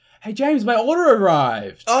Hey, James, my order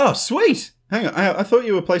arrived. Oh, sweet. Hang on. I thought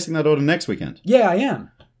you were placing that order next weekend. Yeah, I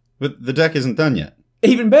am. But the deck isn't done yet.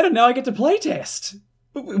 Even better, now I get to playtest.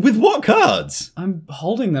 With what cards? I'm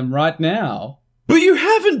holding them right now. But you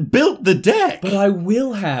haven't built the deck. But I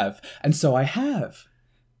will have. And so I have.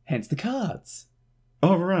 Hence the cards.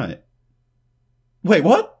 Oh, right. Wait,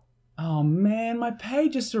 what? Oh, man, my pay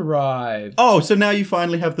just arrived. Oh, so now you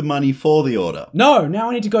finally have the money for the order. No, now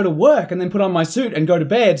I need to go to work and then put on my suit and go to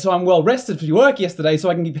bed so I'm well rested for work yesterday so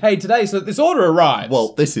I can get paid today so that this order arrives.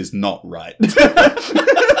 Well, this is not right.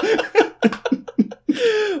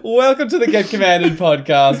 Welcome to the Get Commanded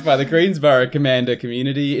podcast by the Greensboro Commander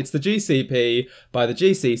community. It's the GCP by the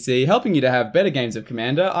GCC, helping you to have better games of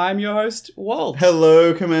Commander. I'm your host, Walt.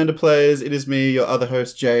 Hello, Commander players. It is me, your other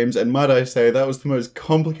host, James. And might I say, that was the most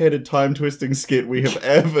complicated time-twisting skit we have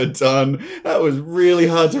ever done. That was really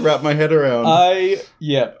hard to wrap my head around. I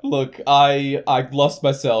lost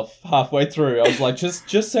myself halfway through. I was like,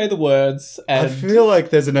 just say the words. And I feel like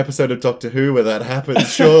there's an episode of Doctor Who where that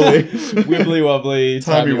happens, surely. Wibbly wobbly,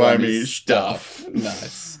 timey-wimey stuff.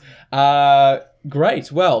 Nice.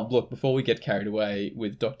 Great. Well, look, before we get carried away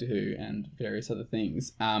with Doctor Who and various other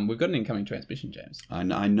things, we've got an incoming transmission, James.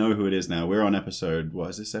 I know who it is now. We're on episode, what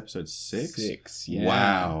is this, episode 6? 6, yeah.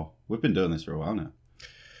 Wow. We've been doing this for a while now.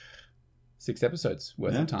 6 episodes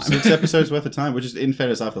worth of time. 6 episodes worth of time, which is, in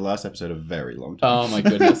fairness, after the last episode, a very long time. Oh my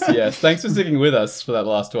goodness, yes. Thanks for sticking with us for that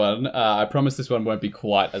last one. I promise this one won't be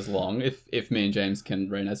quite as long if me and James can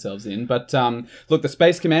rein ourselves in. But look, the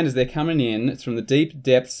Space Commanders, they're coming in. It's from the deep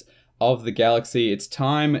depths of the galaxy. It's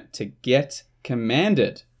time to get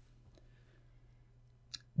commanded.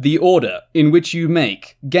 The order in which you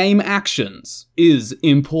make game actions is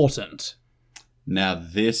important. Now,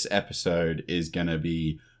 this episode is going to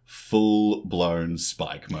be full-blown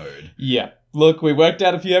spike mode. Yeah. Look, we worked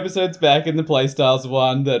out a few episodes back in the Playstyles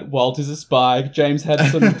one that Walt is a spike. James had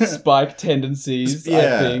some spike tendencies,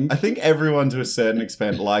 yeah, I think. I think everyone to a certain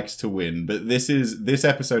extent likes to win, but this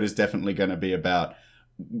episode is definitely going to be about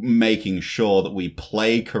making sure that we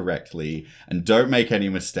play correctly and don't make any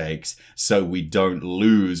mistakes so we don't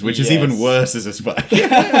lose, which is even worse as a spike.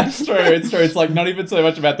 Yeah, it's true. It's like not even so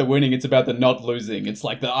much about the winning, it's about the not losing. It's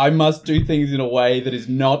like that I must do things in a way that is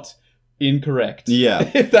not incorrect.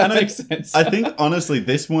 Yeah. If that makes sense. I think, honestly,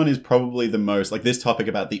 this one is probably the most, like this topic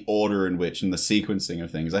about the order in which and the sequencing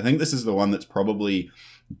of things. I think this is the one that's probably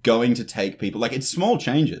going to take people, like it's small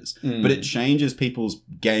changes, but it changes people's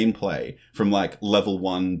gameplay from like level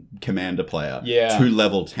 1 commander player to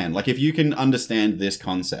level 10. Like if you can understand this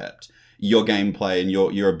concept, your gameplay and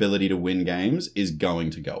your ability to win games is going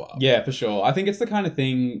to go up. Yeah, for sure. I think it's the kind of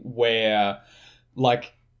thing where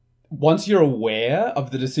like once you're aware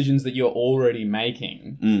of the decisions that you're already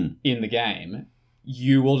making in the game,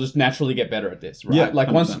 you will just naturally get better at this, right? Yeah, like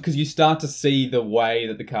 100%. once, because you start to see the way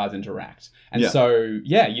that the cards interact. And so,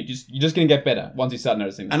 you're just going to get better once you start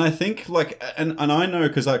noticing that. And I think like, and I know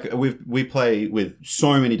because like we play with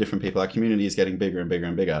so many different people. Our community is getting bigger and bigger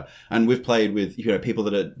and bigger. And we've played with, people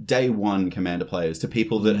that are day 1 Commander players to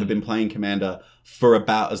people that have been playing Commander for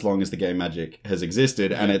about as long as the game Magic has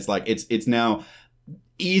existed. And it's like, it's now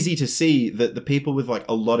easy to see that the people with like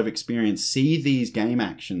a lot of experience see these game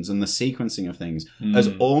actions and the sequencing of things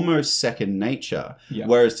as almost second nature.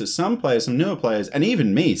 Whereas to some players, some newer players, and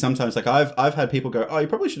even me, sometimes like I've had people go, oh, you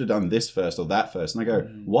probably should have done this first or that first. And I go,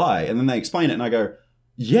 why? And then they explain it and I go,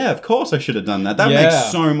 yeah, of course I should have done that. That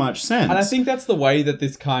makes so much sense. And I think that's the way that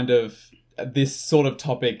this sort of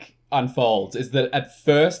topic unfolds, is that at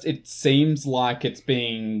first it seems like it's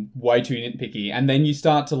being way too nitpicky, and then you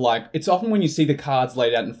start to like, it's often when you see the cards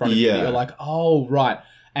laid out in front of you that you're like, oh right.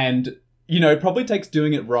 And it probably takes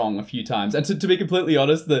doing it wrong a few times. And to be completely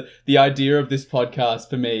honest, the idea of this podcast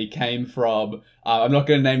for me came from I'm not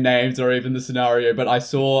going to name names or even the scenario, but I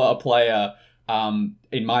saw a player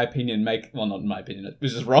in my opinion, not in my opinion, it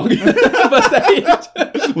was just wrong.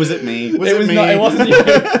 But was it me? It wasn't you.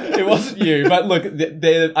 It wasn't you. But look,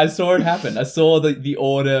 I saw it happen. I saw the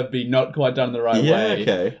order be not quite done the right way.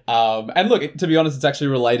 Okay. And look, to be honest, it's actually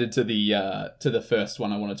related to the first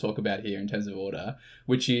one I want to talk about here in terms of order,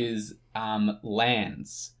 which is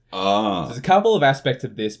lands. So there's a couple of aspects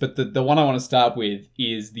of this, but the one I want to start with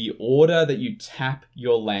is the order that you tap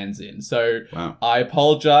your lands in. So I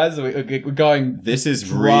apologize. We're going. This is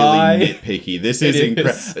dry. really nitpicky. This is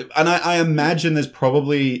incredible. And I imagine there's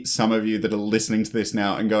probably some of you that are listening to this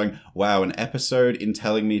now and going, wow, an episode in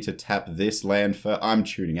telling me to tap this land for... I'm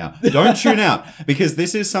tuning out. Don't tune out. Because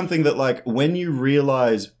this is something that, like, when you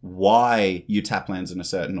realize why you tap lands in a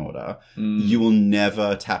certain order, you will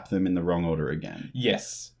never tap them in the wrong order again.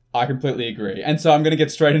 Yes. I completely agree. And so I'm going to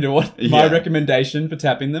get straight into what my Yeah. recommendation for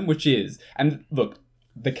tapping them, which is, and look,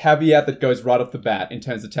 the caveat that goes right off the bat in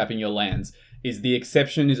terms of tapping your lands is the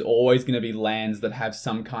exception is always going to be lands that have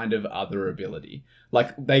some kind of other ability.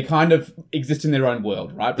 Like, they kind of exist in their own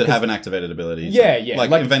world, right? That have an activated ability. Yeah, yeah.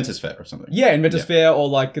 Like Inventor's Fair or something. Yeah, Inventor's Fair, or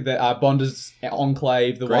like the Bonder's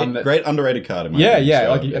Enclave, the one that... Great underrated card in my Yeah, opinion. yeah.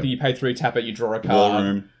 So, Like, I think you pay 3, tap it, you draw a card. War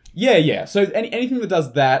Room. Yeah, yeah. So anything that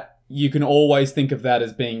does that, you can always think of that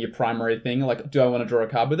as being your primary thing. Like, do I want to draw a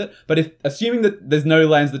card with it? But assuming that there's no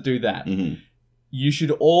lands that do that, Mm-hmm. you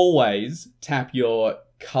should always tap your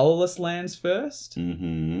colorless lands first,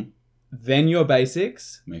 Mm-hmm. then your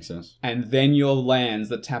basics, Makes sense. and then your lands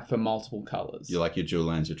that tap for multiple colors. You like your dual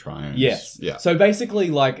lands, your triomes. Yes. Yeah. So basically,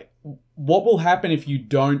 like, what will happen if you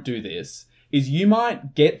don't do this is you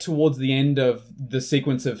might get towards the end of the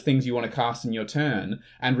sequence of things you want to cast in your turn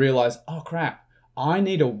and realize, oh crap, I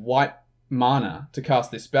need a white mana to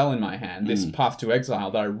cast this spell in my hand, this Path to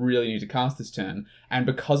Exile that I really need to cast this turn. And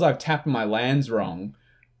because I've tapped my lands wrong,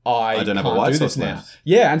 I don't have can't a white do source this now. left.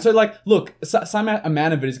 Yeah, and so like, look, some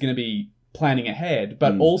amount of it is going to be planning ahead,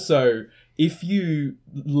 but also if you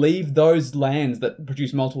leave those lands that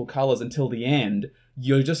produce multiple colors until the end,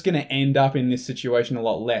 you're just going to end up in this situation a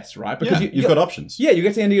lot less, right? Because You've got options. Yeah, you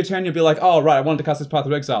get to the end of your turn, you'll be like, oh, right, I wanted to cast this Path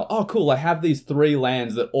of Exile. Oh, cool, I have these 3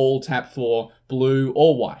 lands that all tap for blue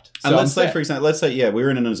or white. So And let's I'm say, set. for example, we're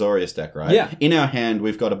in an Azorius deck, right? Yeah. In our hand,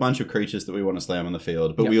 we've got a bunch of creatures that we want to slam on the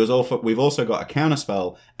field, but Yep. we've also got a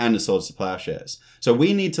counterspell and a Swords to Plowshares. So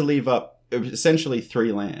we need to leave up essentially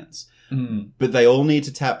 3 lands. But they all need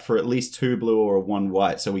to tap for at least 2 blue or 1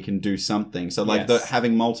 white so we can do something. So like Yes.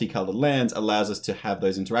 having multicolored lands allows us to have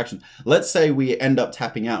those interactions. Let's say we end up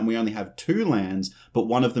tapping out and we only have 2 lands, but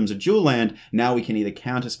one of them's a dual land. Now we can either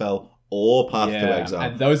counterspell or Path to Exile.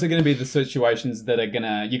 And those are going to be the situations that you're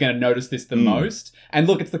gonna notice this the most. And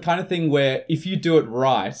look, it's the kind of thing where if you do it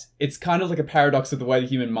right, it's kind of like a paradox of the way the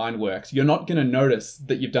human mind works. You're not going to notice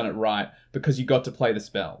that you've done it right because you got to play the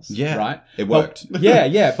spells. Yeah, right. it worked.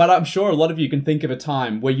 yeah. But I'm sure a lot of you can think of a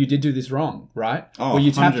time where you did do this wrong, right? Oh, where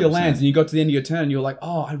you tap your 100%. lands and you got to the end of your turn, and you're like,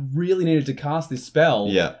 oh, I really needed to cast this spell.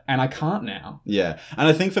 Yeah. And I can't now. Yeah. And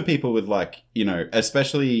I think for people with like,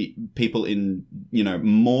 especially people in,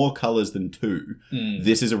 more colors than 2,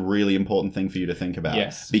 this is a really important thing for you to think about.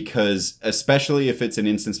 Yes. Because especially if it's an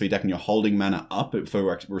instant speed deck and you're holding mana up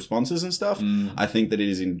for responses and stuff, I think that it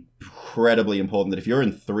is incredibly important that if you're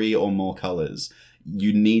in 3 or more colors,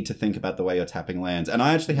 you need to think about the way you're tapping lands. And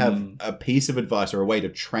I actually have a piece of advice or a way to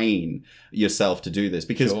train yourself to do this,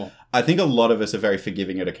 because Sure. I think a lot of us are very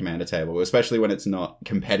forgiving at a commander table, especially when it's not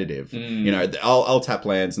competitive. I'll tap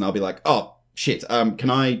lands and I'll be like, oh, shit, can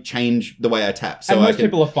I change the way I tap? So and most I can...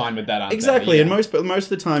 people are fine with that, aren't Exactly, they? and most of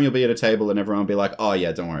the time you'll be at a table and everyone will be like, oh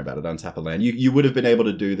yeah, don't worry about it, untap a land. You would have been able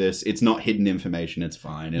to do this, it's not hidden information, it's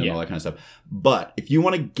fine, and all that kind of stuff. But if you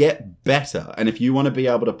want to get better, and if you want to be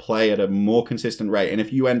able to play at a more consistent rate, and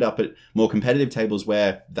if you end up at more competitive tables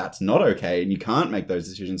where that's not okay and you can't make those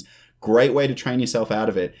decisions, great way to train yourself out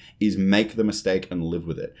of it is make the mistake and live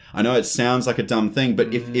with it. I know it sounds like a dumb thing,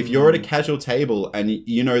 but if you're at a casual table and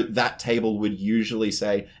that table would usually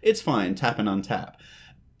say, it's fine, tap and untap.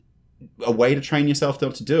 A way to train yourself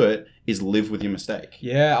not to do it is live with your mistake.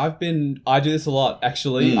 Yeah, I do this a lot,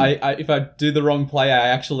 actually. I if I do the wrong play, I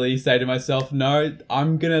actually say to myself, no,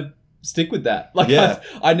 I'm going to stick with that. Like, Yeah.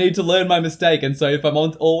 I need to learn my mistake. And so if I'm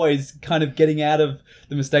always kind of getting out of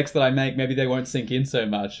the mistakes that I make, maybe they won't sink in so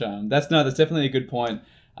much. That's definitely a good point.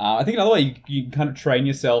 I think another way you can kind of train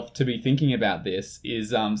yourself to be thinking about this is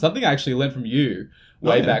something I actually learned from you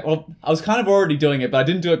way back. Well, I was kind of already doing it, but I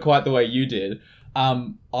didn't do it quite the way you did.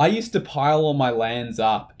 I used to pile all my lands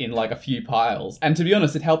up in like a few piles. And to be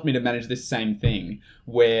honest, it helped me to manage this same thing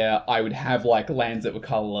where I would have like lands that were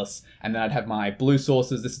colorless, and then I'd have my blue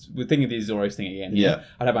sources. We're thinking of the Azorius thing again. Yeah.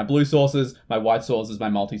 I'd have my blue sources, my white sources, my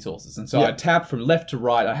multi-sources. And so I'd tap from left to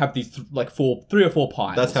right. I have these 3 or 4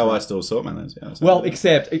 piles. That's how I still sort my lands. Yeah, Well,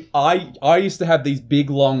 except I used to have these big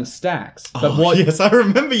long stacks. But yes, I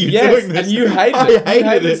remember you Yes, doing this. and you hated I it. You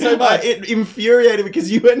hated it so much. It infuriated me because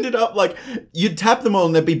you ended up like, you'd tap them all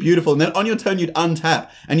and they'd be beautiful, and then on your turn you'd untap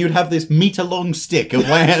and you'd have this meter-long stick of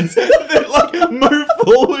lands that like move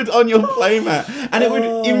forward on your playmat, and it would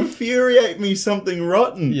infuriate me something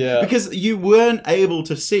rotten. Yeah. Because you weren't able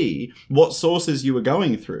to see what sources you were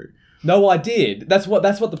going through. No, I did. That's what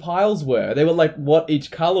the piles were. They were like what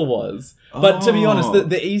each color was. But to be honest,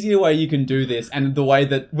 the easier way you can do this, and the way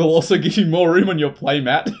that will also give you more room on your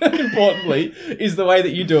playmat, importantly, is the way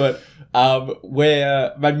that you do it.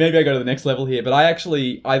 Where maybe I go to the next level here, but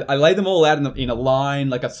I lay them all out in a line,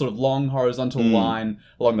 like a sort of long horizontal line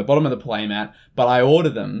along the bottom of the playmat. But I order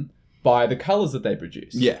them by the colors that they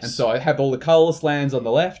produce. Yes. And so I have all the colorless lands on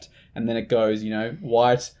the left, and then it goes,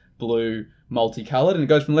 white, blue, multicolored, and it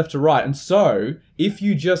goes from left to right. And so if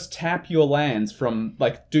you just tap your lands from,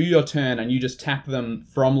 do your turn and you just tap them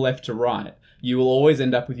from left to right, you will always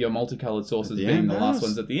end up with your multicolored sources being the last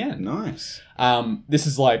ones at the end. Nice. This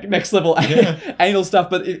is next level anal stuff,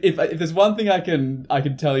 but if there's one thing I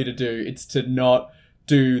can tell you to do, it's to not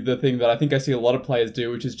do the thing that I think I see a lot of players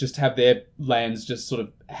do, which is just have their lands just sort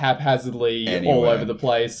of haphazardly all over the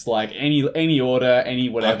place, like any order, any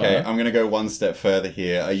whatever. Okay, I'm going to go one step further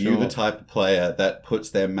here. Are you the type of player that puts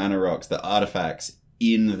their mana rocks, the artifacts,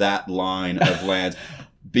 in that line of lands?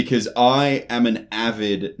 Because I am an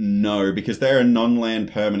avid no, because they're a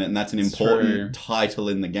non-land permanent, and that's an important title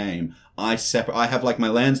in the game. I have my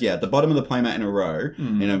lands, at the bottom of the playmat in a row,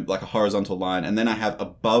 in a horizontal line, and then I have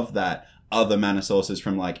above that other mana sources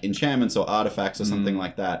from enchantments or artifacts or something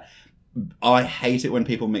like that. I hate it when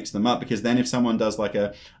people mix them up, because then if someone does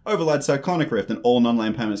a Overlord Cyclonic Rift and all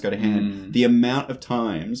non-land permanents go to hand, the amount of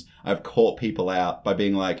times I've caught people out by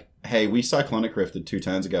being like, hey, we Cyclonic Rifted 2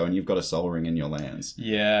 turns ago and you've got a Sol Ring in your lands.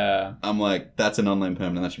 Yeah. I'm like, that's a non-land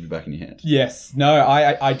permanent, that should be back in your hand. Yes. No,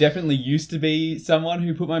 I definitely used to be someone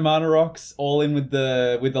who put my mana rocks all in with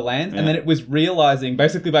the lands, and then it was realizing,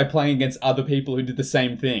 basically by playing against other people who did the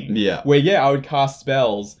same thing. Yeah. Where, I would cast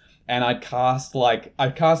spells, and I'd cast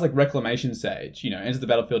Reclamation Sage, enter the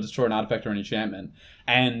battlefield, destroy an artifact or an enchantment,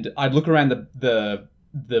 and I'd look around the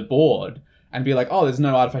board and be like, oh, there's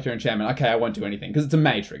no artifact or enchantment. Okay, I won't do anything, because it's a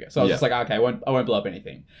May trigger. So I was just like, okay, I won't blow up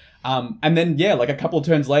anything. And then a couple of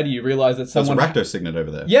turns later, you realize that someone there's a Rakdos Signet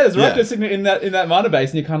over there. Yeah, there's a Rakdos Signet in that mana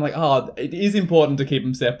base, and you're kind of like, oh, it is important to keep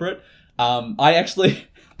them separate. I actually.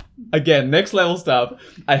 Again, next level stuff.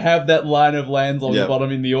 I have that line of lands on the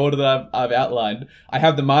bottom in the order that I've outlined. I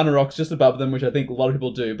have the mana rocks just above them, which I think a lot of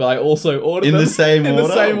people do, but I also order them in the same order.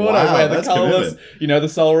 Wow, where the colorless, the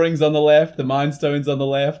Sol Rings on the left, the Mind Stones on the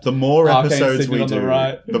left. The more episodes we do, the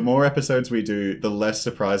right. the more episodes we do, the less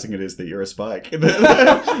surprising it is that you're a Spike.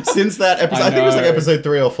 Since that episode, I think it was episode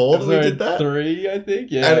 3 or 4 that we did that. 3, I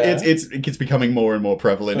think. Yeah, and it's becoming more and more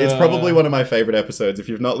prevalent. It's probably one of my favorite episodes. If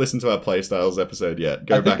you've not listened to our Playstyles episode yet,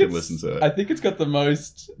 go back and listen to it. I think it's got the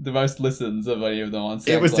most listens of any of them on SoundCloud.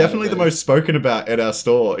 It was definitely the most spoken about at our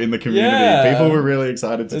store in the community. Yeah, people were really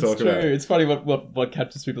excited to talk about it. It's funny what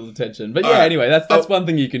captures people's attention. But anyway, that's one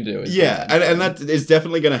thing you can do. And that is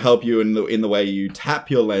definitely going to help you in the way you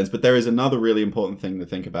tap your lands. But there is another really important thing to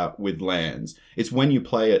think about with lands. It's when you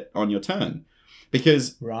play it on your turn.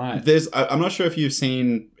 Because I'm not sure if you've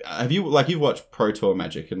seen, you've watched Pro Tour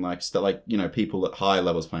Magic and people at high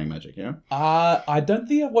levels playing Magic, I don't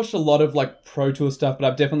think I've watched a lot of Pro Tour stuff, but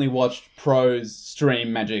I've definitely watched pros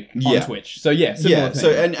stream Magic on Twitch. So similar thing.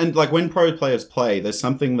 So and when pro players play, there's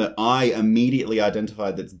something that I immediately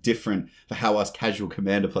identified that's different for how us casual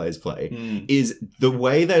Commander players play, is the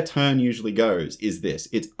way their turn usually goes is this.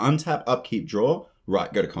 It's untap, upkeep, draw,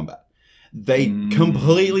 right, go to combat. They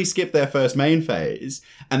completely skip their first main phase,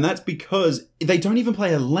 and that's because they don't even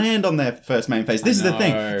play a land on their first main phase. This is the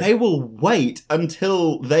thing. They will wait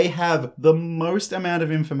until they have the most amount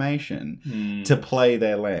of information to play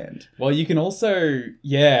their land. Well, you can also...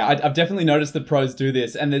 I've definitely noticed that pros do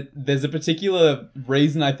this, and there's a particular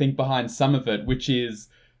reason, I think, behind some of it, which is...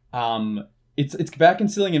 It's about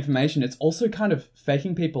concealing information. It's also kind of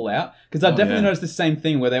faking people out. Because I've definitely noticed the same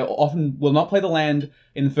thing where they often will not play the land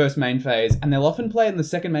in the first main phase, and they'll often play it in the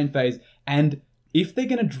second main phase. And if they're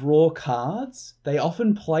going to draw cards, they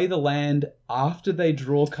often play the land after they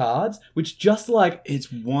draw cards, which just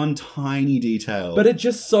it's one tiny detail. But it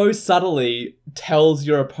just so subtly tells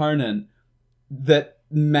your opponent that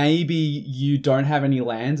maybe you don't have any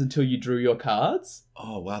lands until you drew your cards.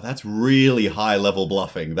 Oh, wow, that's really high-level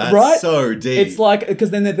bluffing. That's so deep. It's because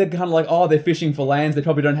then they're kind of they're fishing for lands. They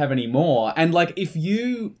probably don't have any more. And, if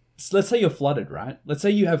you... Let's say you're flooded, right? Let's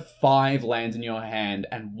say you have 5 lands in your hand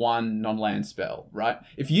and 1 non-land spell, right?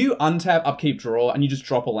 If you untap, upkeep, draw, and you just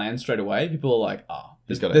drop a land straight away, people are like,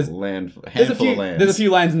 he's got a handful of lands. There's a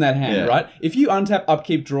few lands in that hand, right? If you untap,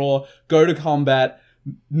 upkeep, draw, go to combat,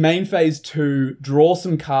 main phase 2, draw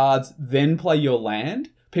some cards, then play your land...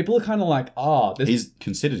 people are kind of like, oh, there's He's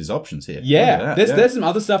considered his options here. Look yeah, at that, there's some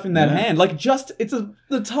other stuff in that Yeah. hand. Like, just it's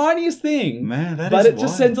the tiniest thing, Man, that but is it just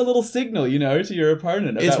wild. sends a little signal, to your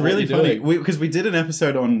opponent. About It's what really you're funny doing. because we did an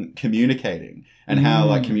episode on communicating and how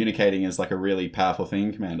like communicating is like a really powerful thing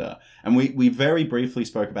in Commander, and we very briefly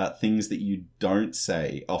spoke about things that you don't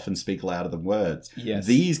say often speak louder than words. Yes.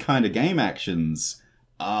 These kind of game actions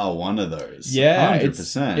are one of those. Yeah,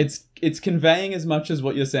 100%. it's conveying as much as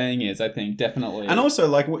what you're saying is. I think definitely. And also,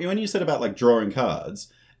 like when you said about like drawing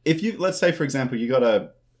cards, if you let's say for example you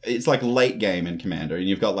got it's like late game in Commander and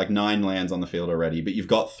you've got like 9 lands on the field already, but you've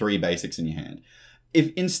got 3 basics in your hand.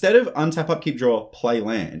 If instead of untap, upkeep, draw, play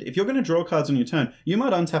land, if you're going to draw cards on your turn, you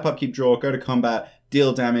might untap, upkeep, draw, go to combat,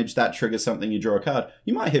 deal damage, that triggers something, you draw a card.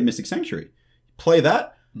 You might hit Mystic Sanctuary. Play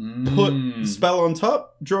that, put spell on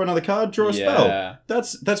top, draw another card, draw a spell.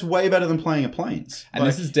 That's way better than playing a planes. And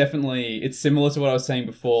this is definitely, it's similar to what I was saying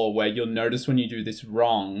before, where you'll notice when you do this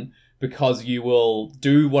wrong, because you will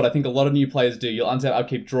do what I think a lot of new players do. You'll untap,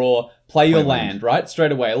 upkeep, draw, play your land, right?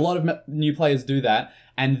 Straight away. A lot of new players do that.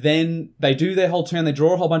 And then they do their whole turn, they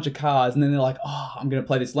draw a whole bunch of cards, and then they're like, oh, I'm going to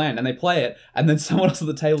play this land. And they play it, and then someone else at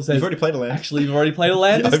the table says, You've already played a land. Actually, you've already played a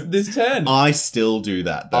land this turn. I still do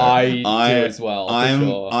that, though. I do as well, for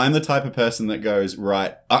sure. I'm the type of person that goes,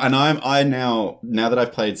 right, and now that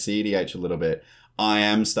I've played CEDH a little bit, I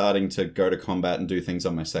am starting to go to combat and do things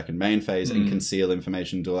on my second main phase and conceal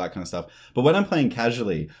information, do all that kind of stuff. But when I'm playing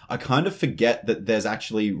casually, I kind of forget that there's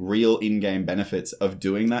actually real in-game benefits of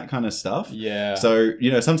doing that kind of stuff. Yeah. So,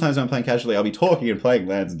 sometimes when I'm playing casually, I'll be talking and playing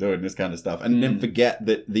lands and doing this kind of stuff and then forget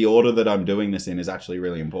that the order that I'm doing this in is actually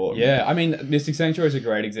really important. Yeah, I mean, Mystic Sanctuary is a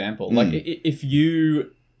great example. Like, if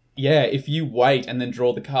you wait and then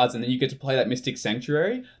draw the cards and then you get to play that Mystic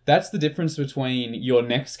Sanctuary, that's the difference between your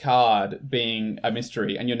next card being a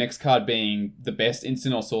mystery and your next card being the best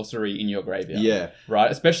instant or sorcery in your graveyard. Yeah.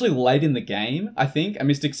 Right? Especially late in the game, I think a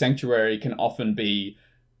Mystic Sanctuary can often be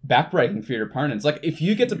backbreaking for your opponents. Like, if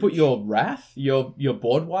you get to put your Wrath, your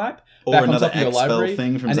board wipe, or back on another top of your X-Spell library,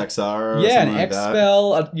 thing from and Zaxara or yeah, something an like X that.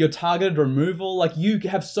 spell, your targeted removal. Like, you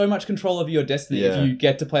have so much control over your destiny if you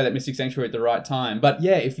get to play that Mystic Sanctuary at the right time. But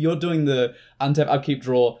yeah, if you're doing the untap, upkeep,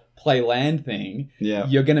 draw, play land thing,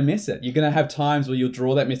 you're gonna miss it. You're gonna have times where you'll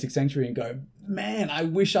draw that Mystic Sanctuary and go, man, I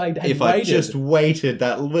wish I had waited. If I just waited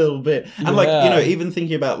that little bit. And even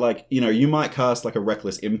thinking about you might cast like a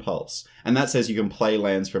Reckless Impulse, and that says you can play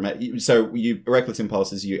lands from it. So Reckless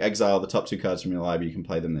Impulse is you exile the top 2 cards from your library, you can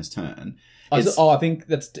play them this turn. I think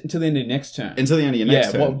that's until the end of next turn. Until the end of your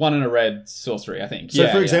next turn. Yeah, 1 in a red sorcery, I think. So,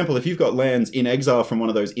 for example, if you've got lands in exile from one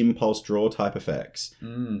of those impulse draw type effects,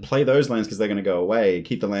 play those lands because they're going to go away.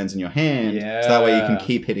 Keep the lands in your hand, so that way you can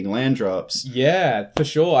keep hitting land drops. Yeah, for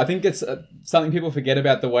sure. I think it's something people forget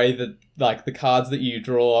about, the way that, like, the cards that you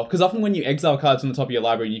draw. Because often when you exile cards from the top of your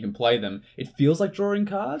library and you can play them, it feels like drawing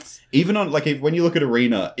cards. Even on, when you look at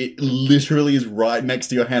Arena, it literally is right next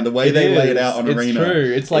to your hand. The way they lay it out on Arena. It's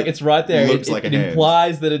true. It's like, it's right there. It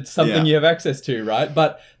implies that it's something you have access to, right?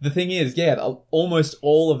 But the thing is, almost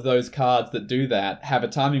all of those cards that do that have a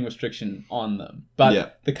timing restriction on them.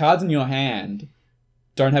 But the cards in your hand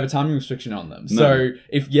don't have a timing restriction on them. No. So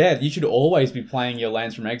you should always be playing your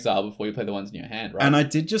lands from exile before you play the ones in your hand, right? And I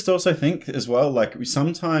did just also think as well, like,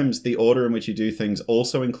 sometimes the order in which you do things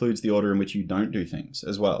also includes the order in which you don't do things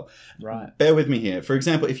as well. Right. Bear with me here. For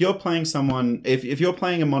example, if you're playing if you're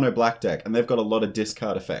playing a mono black deck and they've got a lot of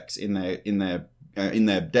discard effects in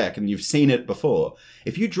their deck and you've seen it before,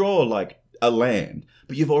 if you draw like a land,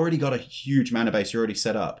 but you've already got a huge mana base you're already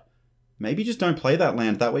set up, maybe just don't play that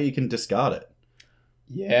land. That way you can discard it.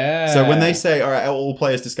 Yeah. So when they say, all right, all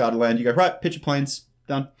players discard a land, you go, right, pitch your planes,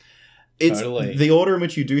 done. It's the order in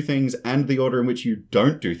which you do things and the order in which you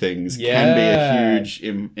don't do things can be a huge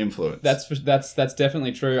influence. That's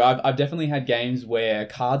definitely true. I've definitely had games where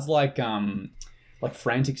cards like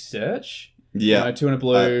Frantic Search. Yeah. 2 and a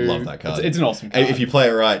blue. I love that card. It's an awesome card. If you play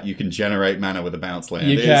it right, you can generate mana with a bounce land.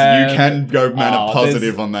 You can go mana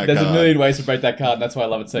positive on that card. There's a million ways to break that card, and that's why I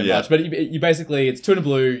love it so much. But you basically, it's 2 and a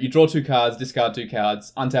blue, you draw 2 cards, discard 2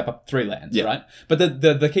 cards, untap up 3 lands, right? But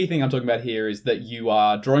the key thing I'm talking about here is that you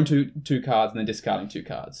are drawing two cards and then discarding 2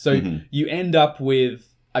 cards. So you end up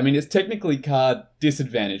with, I mean, it's technically card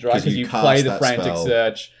disadvantage, right? Because you play the Frantic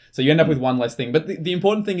Search. So you end up with 1 less thing. But the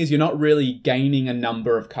important thing is you're not really gaining a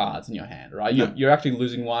number of cards in your hand, right? You're actually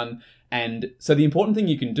losing 1. And so the important thing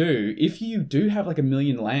you can do, if you do have like 1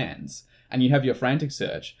 million lands and you have your Frantic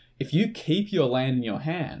Search, if you keep your land in your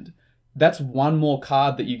hand, that's one more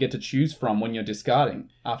card that you get to choose from when you're discarding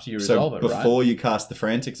after you resolve it, right? Before you cast the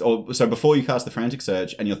frantic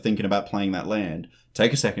search and you're thinking about playing that land,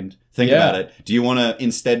 take a second, think about it. Do you want to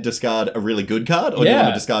instead discard a really good card, or do you want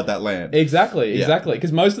to discard that land? Exactly.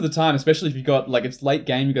 Because most of the time, especially if you've got, like, it's late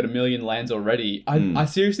game, you've got a million lands already. I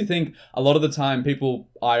seriously think a lot of the time people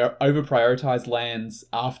over prioritize lands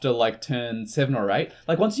after, like, turn 7 or 8.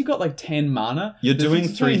 Like, once you've got, like, 10 mana... You're doing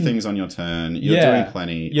 3 things on your turn. You're doing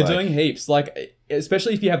plenty. You're doing heaps. Like,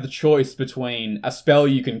 especially if you have the choice between a spell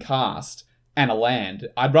you can cast and a land,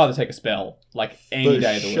 I'd rather take a spell, like, any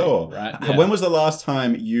day of the week, right? Yeah. When was the last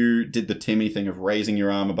time you did the Timmy thing of raising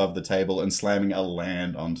your arm above the table and slamming a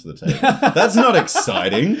land onto the table? That's not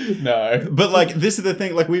exciting. No. But, like, this is the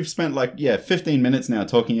thing, like, we've spent, 15 minutes now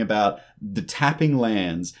talking about the tapping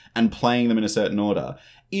lands and playing them in a certain order.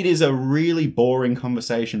 It is a really boring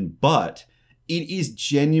conversation, but it is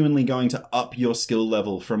genuinely going to up your skill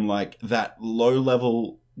level from, like, that low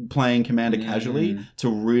level playing Commander casually to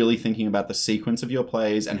really thinking about the sequence of your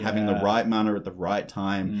plays and having the right mana at the right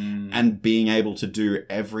time and being able to do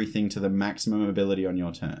everything to the maximum ability on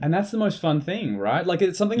your turn. And that's the most fun thing, right? Like,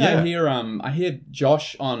 it's something I hear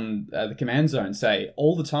Josh on the Command Zone say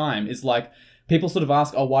all the time is, like, people sort of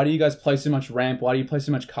ask, why do you guys play so much ramp? Why do you play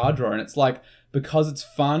so much card draw? And it's like, because it's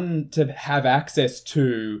fun to have access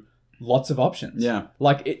to lots of options. Yeah.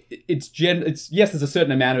 Like, it's yes, there's a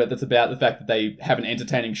certain amount of it that's about the fact that they have an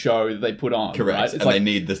entertaining show that they put on. Correct. Right? And they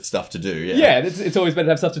need the stuff to do. Yeah, it's always better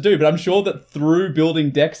to have stuff to do. But I'm sure that through building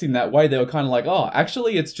decks in that way, they were kind of like,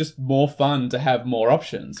 actually, it's just more fun to have more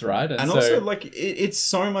options, right? And also, like, it's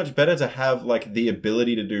so much better to have, like, the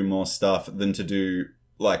ability to do more stuff than to do,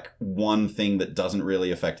 like, one thing that doesn't really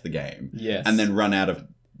affect the game. Yes. And then run out of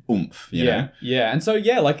oomph, you know? Yeah. And so,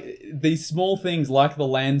 like, these small things like the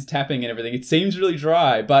lands tapping and everything, it seems really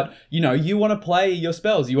dry, but, you want to play your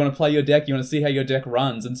spells, you want to play your deck, you want to see how your deck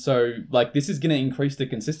runs, and so, like, this is going to increase the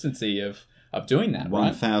consistency of doing that,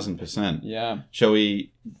 right? 1000%. Yeah. Shall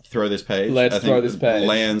we throw this page? Let's throw this page.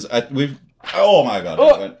 Lands, oh my god.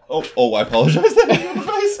 I apologize. That hit your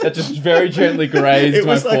face. That just very gently grazed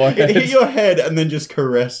my forehead. It hit your head and then just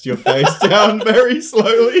caressed your face down very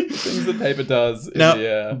slowly. Things that paper does.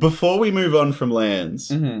 Now, before we move on from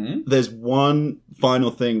lands, there's one final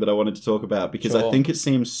thing that I wanted to talk about because I think it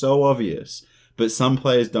seems so obvious, but some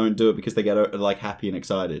players don't do it because they get, like, happy and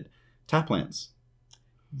excited. Tap lands.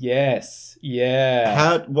 Yes.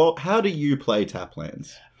 Yeah. How do you play tap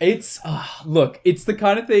lands? It's it's the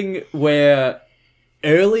kind of thing where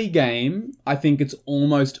early game, I think it's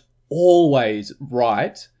almost always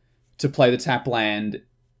right to play the tap land,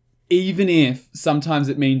 even if sometimes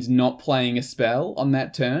it means not playing a spell on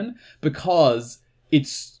that turn, because it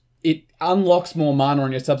unlocks more mana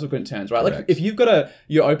on your subsequent turns, right? Correct. Like, if you've got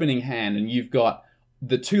your opening hand and you've got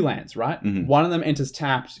the 2 lands, right? One of them enters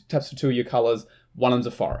taps for 2 of your colors. One of them's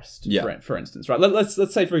a forest, for instance, right? Let's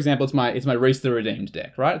say, for example, it's my Reese the Redeemed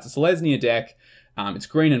deck, right? It's a Selesnya deck. It's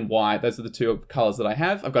green and white. Those are the 2 colors that I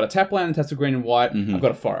have. I've got a tap land that taps for green and white. I've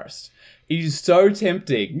got a forest. It is so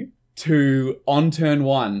tempting to, on turn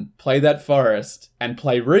 1, play that forest and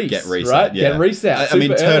play Reese. Get Reese right? out, yeah. Get Reese out. I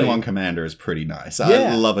mean, turn early. 1 commander is pretty nice.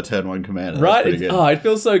 I love a turn 1 commander. Right? That's pretty good. It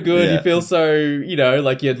feels so good. Yeah. You feel so,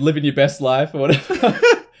 like you're living your best life or whatever.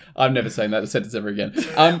 I'm never saying that sentence ever again.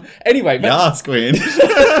 Anyway. Yes, Queen.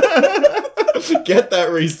 Get that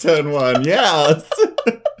Reese turn 1. Yes.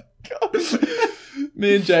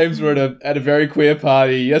 Me and James were at a very queer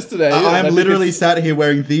party yesterday. I'm literally sat here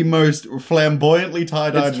wearing the most flamboyantly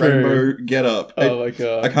tie-dyed rainbow get-up. Oh my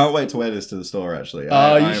god. I can't wait to wear this to the store, actually.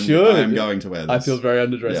 You should. I'm going to wear this. I feel very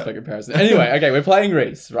underdressed by comparison. Anyway, okay, we're playing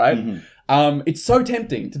Reese, right? It's so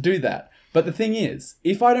tempting to do that. But the thing is,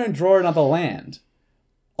 if I don't draw another land,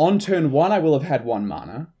 on turn 1 I will have had 1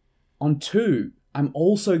 mana. On 2, I'm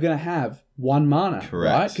also going to have 1 mana,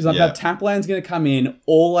 correct, right? Because that tap land's going to come in.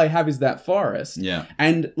 All I have is that forest. Yeah.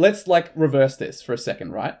 And let's, like, reverse this for a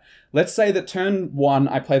second, right? Let's say that turn 1,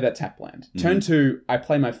 I play that tap land. Turn 2, I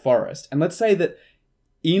play my forest. And let's say that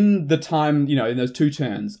in the time, in those 2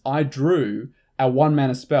 turns, I drew a 1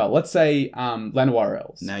 mana spell. Let's say Llanowar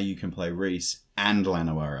Elves. Now you can play Reese and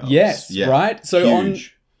Llanowar Elves. Yes, right? So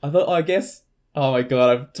huge. I guess... Oh my god,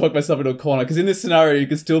 I've talked myself into a corner. Because in this scenario, you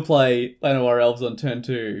can still play Llanowar Elves on turn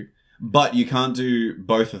 2. But you can't do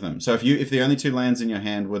both of them. So if the only 2 lands in your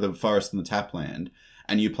hand were the forest and the tap land,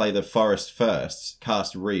 and you play the forest first,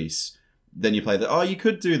 cast Reese, then you play that. Oh, you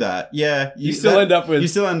could do that. Yeah, You still end up with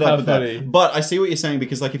that. But I see what you're saying,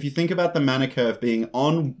 because like if you think about the mana curve being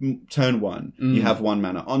on turn 1, you have 1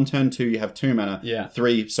 mana. On turn 2, you have 2 mana. Yeah.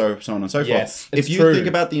 3, so on and so Yes, forth. If you true. think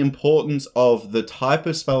about the importance of the type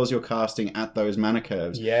of spells you're casting at those mana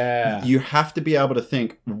curves, you have to be able to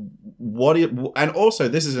think and also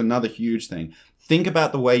this is another huge thing. Think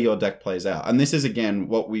about the way your deck plays out. And this is, again,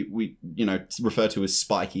 what we refer to as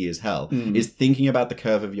spiky as hell, is thinking about the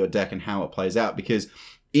curve of your deck and how it plays out. Because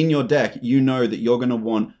in your deck, you know that you're going to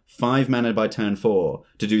want 5 mana by turn 4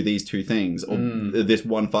 to do these 2 things, or this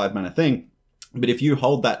 1 5 mana thing. But if you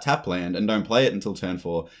hold that tap land and don't play it until turn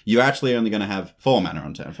 4, you're actually only going to have 4 mana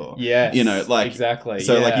on turn 4. Yes. Exactly.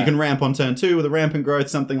 So like you can ramp on turn 2 with a rampant growth,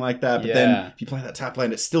 something like that. But then if you play that tap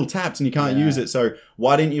land, it's still tapped and you can't use it. So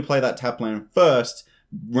why didn't you play that tap land first?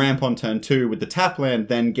 Ramp on turn 2 with the tap land,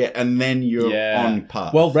 then you're on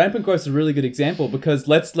path. Well, rampant growth is a really good example, because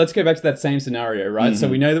let's go back to that same scenario, right? So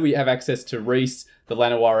we know that we have access to Reese, the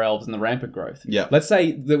Llanowar Elves, and the rampant growth. Yeah. Let's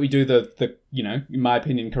say that we do the in my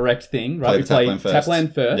opinion, correct thing, right? We play tap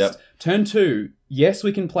land first. Yep. Turn 2, yes,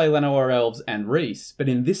 we can play Llanowar Elves and Reese, but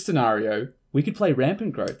in this scenario, we could play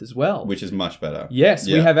rampant growth as well, which is much better. Yes,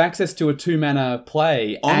 we have access to a 2 mana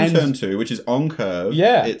play on turn 2, which is on curve.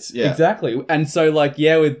 Exactly. And so, like,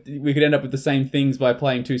 we could end up with the same things by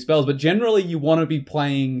playing 2 spells, but generally you want to be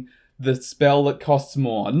playing the spell that costs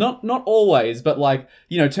more. Not always, but like,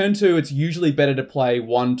 turn 2, it's usually better to play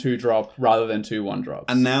 1 2-drop rather than 2 1-drops.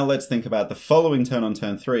 And now let's think about the following turn on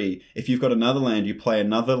turn 3. If you've got another land, you play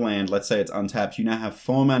another land, let's say it's untapped, you now have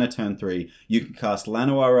 4 mana turn 3. You can cast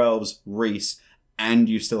Llanowar Elves, Reese, and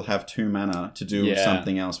you still have 2 mana to do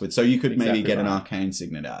something else with. So you could maybe get an Arcane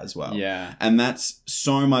Signet out as well. Yeah. And that's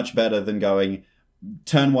so much better than going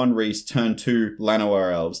turn 1 Reese, turn 2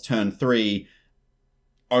 Llanowar Elves, turn 3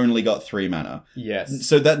 only got 3 mana. Yes.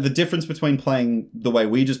 So that the difference between playing the way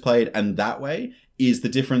we just played and that way is the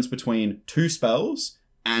difference between 2 spells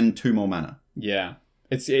and 2 more mana. Yeah.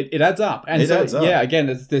 It adds up. And adds up. Yeah,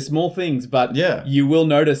 again, they're small things, but you will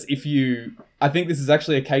notice I think this is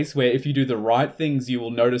actually a case where if you do the right things, you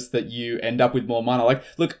will notice that you end up with more mana. Like,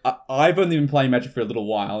 look, I've only been playing Magic for a little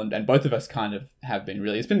while, and both of us kind of have been,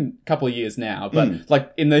 really. It's been a couple of years now, but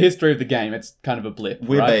like in the history of the game, it's kind of a blip.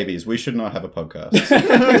 We're babies. We should not have a podcast.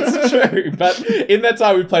 It's true. But in that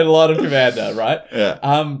time, we've played a lot of Commander, right?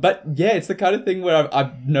 Yeah. But yeah, it's the kind of thing where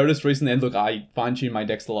I've noticed recently, and look, I fine-tune my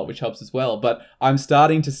decks a lot, which helps as well, but I'm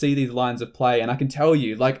starting to see these lines of play, and I can tell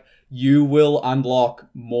you, like, you will unlock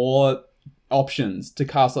more options to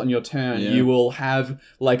cast on your turn. You will have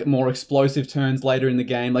like more explosive turns later in the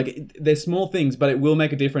game. Like, they're small things, but it will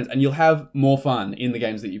make a difference, and you'll have more fun in the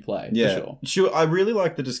games that you play. Yeah, for sure. I really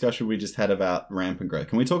like the discussion we just had about ramp and growth.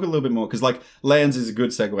 Can we talk a little bit more? Because like lands is a good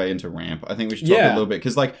segue into ramp. I think we should talk a little bit,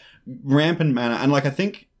 because like ramp and mana, and like I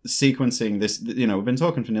think sequencing this, we've been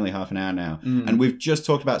talking for nearly half an hour now, and we've just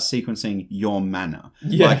talked about sequencing your mana.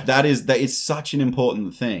 Like that is such an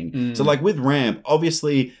important thing. So like with ramp,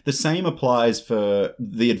 obviously the same applies for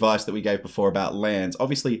the advice that we gave before about lands.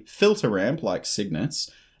 Obviously filter ramp, like signets,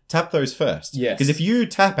 tap those first. Yes. Because if you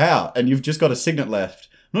tap out and you've just got a signet left,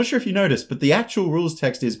 I'm not sure if you noticed, but the actual rules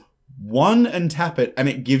text is 1 and tap it, and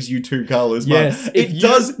it gives you 2 colors. Yes, it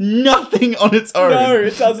does nothing on its own. No,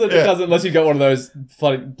 it doesn't. It doesn't, unless you got one of those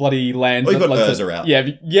bloody lands. Well, you've got Urza out.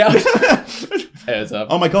 Yeah. Urza.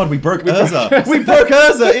 Oh my god, we broke Urza. We broke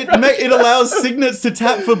Urza. It allows signets to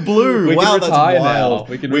tap for blue. We wow, can retire that's wild.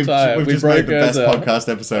 now. We can retire. We've just made the best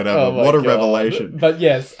podcast episode ever. What a revelation. But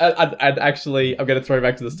yes, I'd actually, I'm going to throw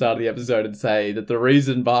back to the start of the episode and say that the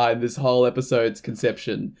reason behind this whole episode's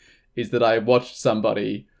conception is that I watched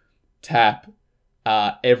somebody tap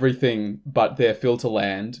everything but their filter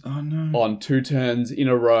land on 2 turns in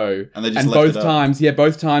a row. And they just left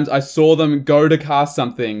both times I saw them go to cast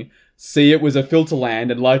something, see it was a filter land,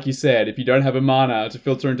 and like you said, if you don't have a mana to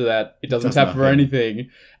filter into that, it doesn't tap for anything,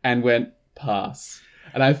 and went pass.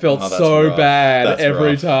 And I felt so bad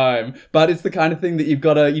every time. But it's the kind of thing that you've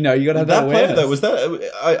got to, you got to have that awareness. Player, though, was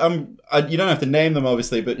that, you don't have to name them,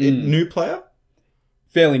 obviously, but new player?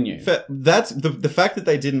 Fairly new. That's the fact that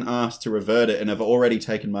they didn't ask to revert it and have already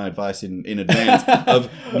taken my advice in advance of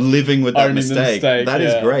living with that mistake. That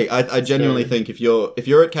is great. I genuinely think if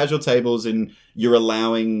you're at casual tables and you're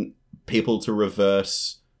allowing people to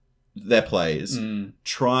reverse their plays,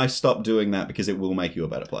 try stop doing that, because it will make you a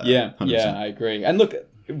better player. Yeah, 100%. Yeah, I agree. And look,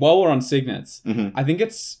 while we're on signets, I think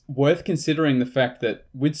it's worth considering the fact that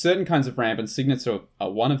with certain kinds of ramp, and signets are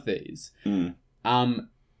one of these,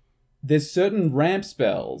 there's certain ramp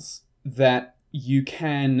spells that you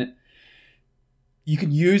can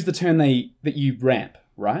use the turn that you ramp.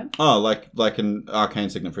 right? Oh, like an Arcane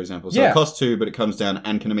Signet, for example. So Yeah. it costs 2, but it comes down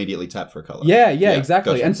and can immediately tap for a color. Yeah,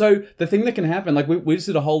 exactly. Gotcha. And so the thing that can happen, like we just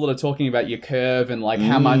did a whole lot of talking about your curve and like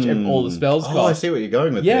how much all the spells cost. Oh, I see what you're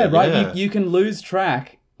going with. Yeah, there. right. Yeah. You can lose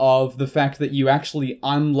track of the fact that you actually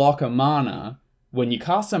unlock a mana when you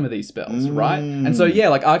cast some of these spells, right? And so, yeah,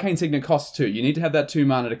 like Arcane Signet costs 2. You need to have that 2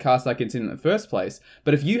 mana to cast Arcane Signet in the first place.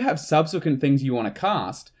 But if you have subsequent things you want to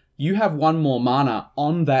cast, you have 1 more mana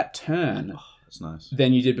on that turn That's nice.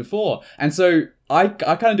 than you did before. And so I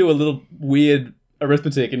kind of do a little weird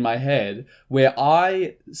arithmetic in my head where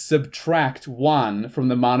I subtract 1 from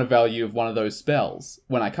the mana value of one of those spells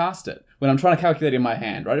when I cast it. When I'm trying to calculate in my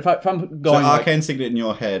hand, right? If I'm going So Arcane Signet in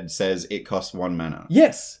your head says it costs 1 mana.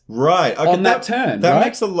 Yes. Right. Okay, On that turn, That right?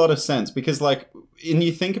 makes a lot of sense because, like, and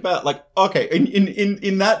you think about, like, okay,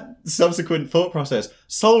 in that subsequent thought process,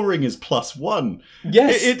 Soul Ring is +1.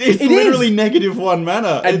 Yes. It's it literally is. -1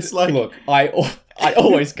 mana. And it's like, look, I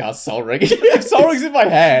always cast Soul Ring. If Soul Ring's in my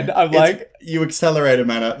hand, I'm like, you accelerated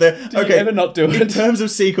mana. did you ever not do In it? terms of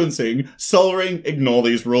sequencing, Soul Ring, ignore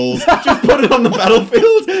these rules. Just put it on the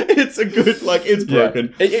battlefield. It's a good, like, it's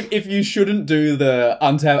broken. Yeah. If you shouldn't do the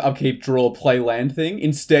untap, upkeep, draw, play land thing,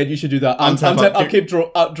 instead you should do the untap, upkeep,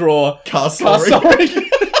 draw, Cast Soul cast Soul Ring. Ring.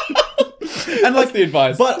 And that's the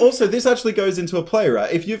advice. But also, this actually goes into a play,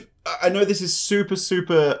 right? If you've, I know this is super,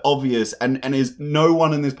 super obvious, and is no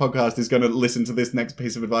one in this podcast is going to listen to this next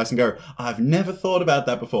piece of advice and go, I've never thought about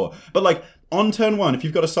that before. But like on turn 1, if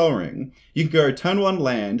you've got a Soul Ring, you can go turn 1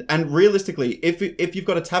 land, and realistically, if you've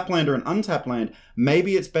got a tap land or an untap land,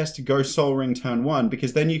 maybe it's best to go Soul Ring turn 1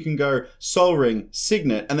 because then you can go Soul Ring,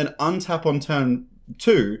 Signet, and then untap on turn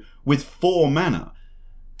 2 with 4 mana.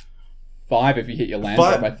 5 if you hit your land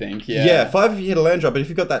drop, I think. Yeah, 5 if you hit a land drop, but if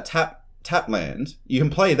you've got that tap land, you can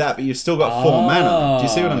play that, but you've still got 4 mana. Do you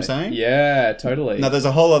see what I'm saying? Yeah, totally. Now, there's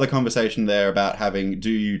a whole other conversation there about do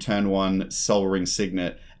you turn 1 Soul Ring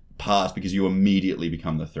Signet pass because you immediately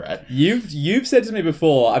become the threat. You've said to me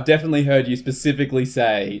before, I've definitely heard you specifically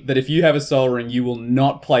say that if you have a Soul Ring, you will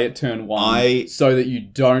not play it turn 1 so that you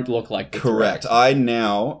don't look like the Correct. threat.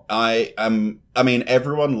 I mean,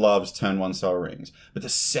 everyone loves turn 1 Soul Rings, but the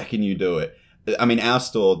second you do it, I mean, our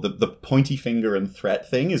store, the pointy finger and threat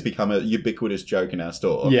thing has become a ubiquitous joke in our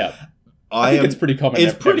store. Yeah. I think it's pretty common.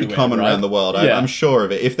 It's pretty everywhere, common right? around the world. Yeah. I'm sure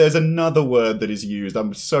of it. If there's another word that is used,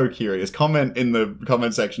 I'm so curious. Comment in the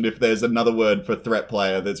comment section if there's another word for threat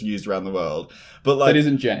player that's used around the world. But like, That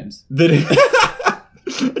isn't James.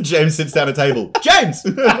 James sits down at a table. James!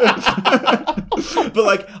 But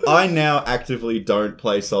like, I now actively don't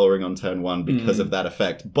play Soul Ring on turn 1 because of that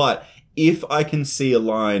effect. But if I can see a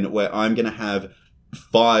line where I'm going to have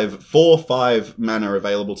 5 mana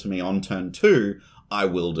available to me on turn 2, I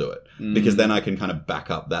will do it. Because then I can kind of back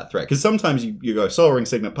up that threat. Because sometimes you go Soul Ring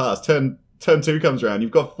Signet pass, turn 2 comes around, you've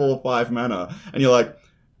got 4-5 mana, and you're like,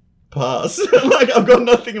 pass. Like, I've got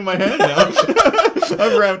nothing in my hand now.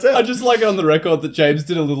 I'm ramped out. I just like it on the record that James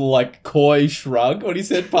did a little like coy shrug when he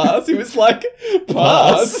said pass. He was like,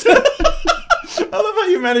 pass. I love how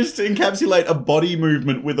you managed to encapsulate a body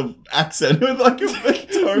movement with an accent, with like a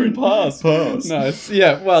tone. Pass. Pass. Nice.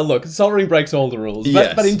 Yeah, well, look, Soul Ring breaks all the rules.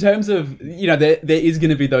 Yes. But in terms of, there is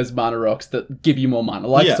going to be those mana rocks that give you more mana,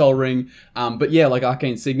 like Yeah. Soul Ring. But yeah, like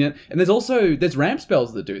Arcane Signet. And there's ramp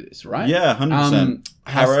spells that do this, right? Yeah, 100%.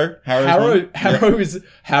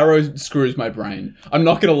 Harrow screws my brain. I'm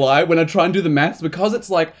not going to lie. When I try and do the maths, because it's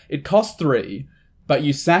like, it costs 3, but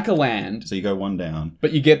you sack a land, So you go 1 down.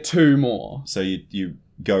 but you get 2 more. So you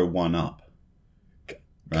go 1 up.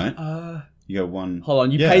 Right? You go 1. Hold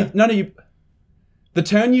on, you Yeah. pay... No, the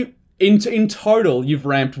turn you... In total, you've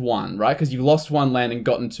ramped 1, right? Because you've lost 1 land and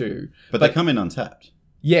gotten 2. But they come in untapped.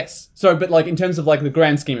 Yes. So, but like in terms of like the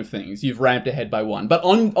grand scheme of things, you've ramped ahead by 1. But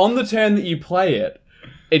on the turn that you play it,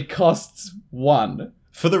 it costs 1.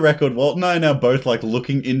 For the record, Walt and I are now both like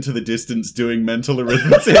looking into the distance doing mental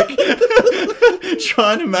arithmetic.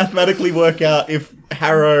 Trying to mathematically work out if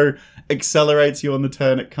Harrow accelerates you on the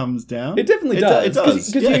turn it comes down. It definitely does. It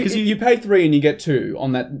does. Because you pay 3 and you get 2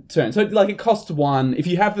 on that turn. So like it costs 1. If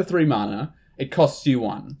you have the 3 mana, it costs you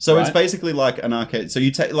 1. So right? it's basically like an arcade. So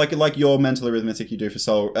you take like your mental arithmetic you do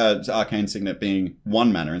for Arcane Signet being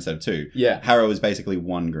 1 mana instead of 2. Yeah. Harrow is basically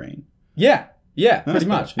 1 green. Yeah, pretty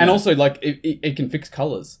much. cool. And Yeah. also like it can fix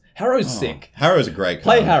colors. Harrow's sick. Harrow's a great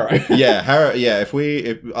card. Play Harrow. Yeah, Harrow. Yeah, if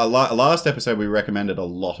last episode we recommended a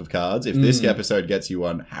lot of cards. If this episode gets you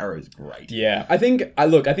one, Harrow's great. Yeah, I think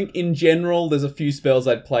in general, there's a few spells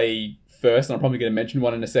I'd play first, and I'm probably going to mention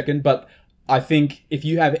one in a second, but I think if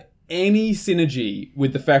you have any synergy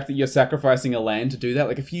with the fact that you're sacrificing a land to do that,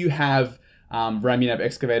 like if you have Ramunap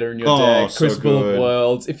Excavator in your Oh, deck, so Crucible good. of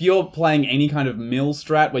Worlds. If you're playing any kind of mill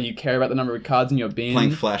strat where you care about the number of cards in your bin,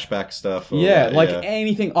 Playing flashback stuff. Or,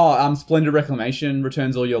 anything. Oh, Splendid Reclamation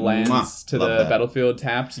returns all your lands Mwah. to Love the that. battlefield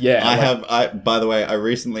tapped. Yeah, By the way, I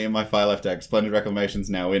recently in my 5 deck, Splendid Reclamation's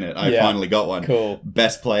now in it. I Yeah. finally got one. Cool.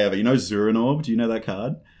 Best play ever. You know Zuranorb? Do you know that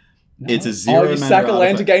card? No. It's a 0 you mana sack a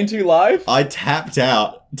land to artifact. gain 2 life? I tapped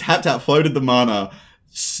out, floated the mana,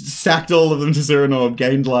 sacked all of them to Zuranorb,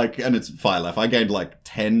 gained and it's 5 life. I gained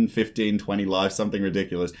 10, 15, 20 life, something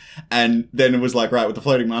ridiculous. And then it was right, with the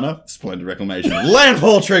floating mana, Splendid Reclamation.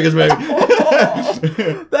 Landfall triggers, baby!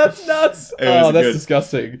 That's nuts. It was That's good.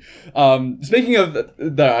 disgusting. Speaking of,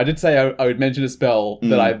 though, I did say I would mention a spell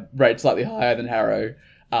that I rate slightly higher than Harrow,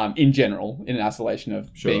 in general, in isolation of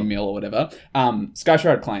Sure. being mill or whatever.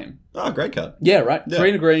 Skyshroud Claim. Oh, great card. Yeah, right. Yeah. 3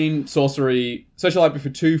 and a green, sorcery, social library for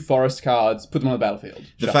 2 forest cards, put them on the battlefield.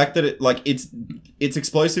 The Sure. fact that it's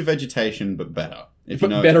explosive vegetation, but better. If you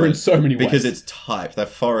But know better it's in so many ways. Because it's typed. That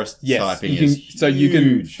forest Yes, typing you can, is so you can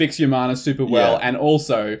huge. fix your mana super well, Yeah. and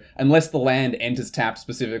also, unless the land enters tapped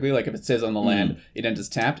specifically, like if it says on the land it enters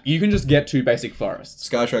tapped, you can just get 2 basic forests.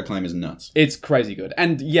 Skyshroud Claim is nuts. It's crazy good.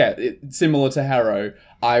 And yeah, similar to Harrow,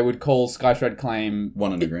 I would call Skyshroud Claim...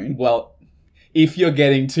 1 and a green. Well, if you're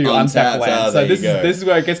getting to Untapped, untapped lands. there So this you go. is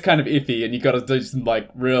where it gets kind of iffy, and you got to do some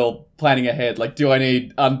real planning ahead. Do I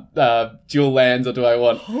need dual lands, or do I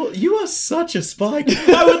want... Oh, you are such a spike.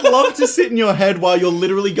 I would love to sit in your head while you're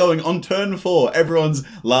literally going on turn 4. Everyone's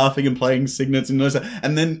laughing and playing signets and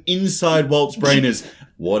then inside Walt's brain is,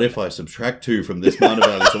 what if I subtract 2 from this mana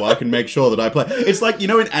value so I can make sure that I play? It's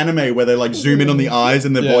in anime where they zoom in on the eyes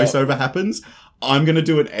and the Yeah. voiceover happens. I'm gonna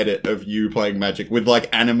do an edit of you playing Magic with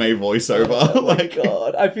anime voiceover. Oh my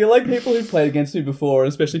god. I feel like people who've played against me before, and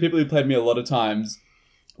especially people who've played me a lot of times,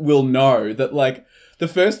 will know that the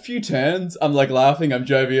first few turns, I'm laughing, I'm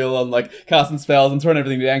jovial, I'm casting spells and throwing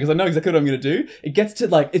everything down because I know exactly what I'm going to do. It gets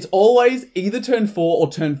to it's always either turn 4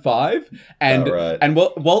 or turn 5, and Right. and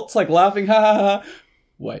Walt's laughing, ha ha ha.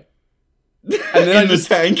 Wait. And then In the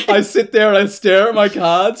tank. I sit there and I stare at my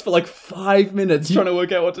cards for 5 minutes trying to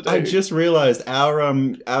work out what to do. I just realized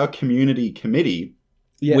our community committee.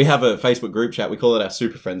 Yeah. We have a Facebook group chat. We call it our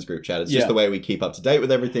Super Friends group chat. It's just Yeah. the way we keep up to date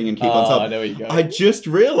with everything and keep on top. I know where you go. I just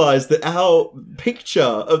realized that our picture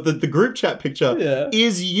of the group chat picture Yeah.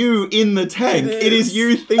 is you in the tank. It is is.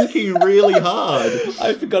 you thinking really hard.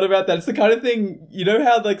 I forgot about that. It's the kind of thing, you know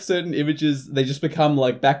how certain images, they just become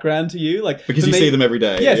background to you? Because for you me- see them every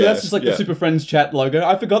day. Yeah, so that's just the Super Friends chat logo.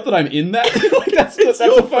 I forgot that I'm in that. That's a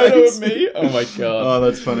your photo face. of me. Oh my god. Oh,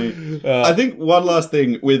 that's funny. I think one last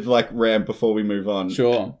thing with ramp before we move on.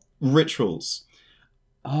 Sure. Rituals.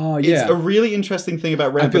 Oh yeah. It's a really interesting thing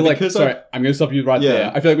about I ramp. feel because sorry, I'm going to stop you right Yeah.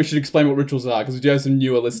 there. I feel like we should explain what rituals are because we do have some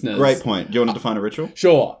newer listeners. Great point. Do you want to define a ritual?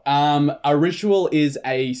 Sure. A ritual is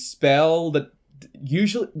a spell that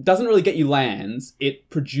usually doesn't really get you lands. It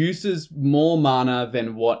produces more mana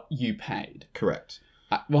than what you paid. Correct.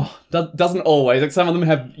 Doesn't always. Some of them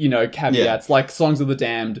have, caveats. Like Songs of the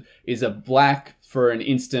Damned is a black for an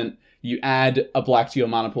instant. You add a black to your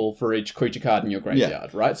mana pool for each creature card in your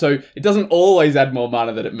graveyard, right? So it doesn't always add more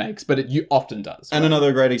mana than it makes, but it often does. And right?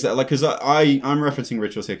 another great example, because I'm referencing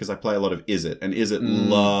rituals here because I play a lot of Izzet, and Izzet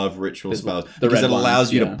love ritual spells the because red it allows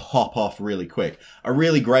ones, you yeah. to pop off really quick. A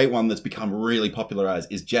really great one that's become really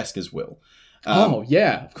popularized is Jeska's Will.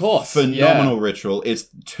 Yeah, of course. Phenomenal ritual. It's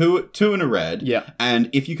two in a red. Yeah. And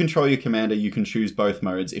if you control your commander, you can choose both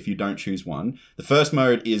modes if you don't choose one. The first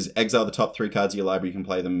mode is exile the top 3 cards of your library. You can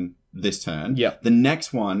play them this turn. Yeah. The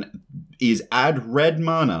next one is add red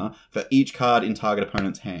mana for each card in target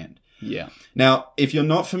opponent's hand. Yeah. Now, if you're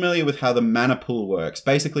not familiar with how the mana pool works,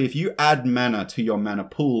 basically if you add mana to your mana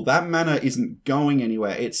pool, that mana isn't going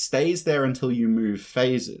anywhere. It stays there until you move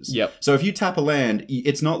phases. Yep. So if you tap a land,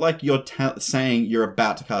 it's not like you're saying you're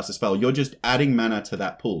about to cast a spell. You're just adding mana to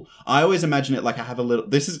that pool. I always imagine it like I have a little...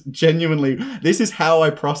 This is how I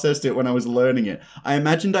processed it when I was learning it. I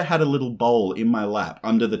imagined I had a little bowl in my lap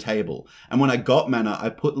under the table. And when I got mana, I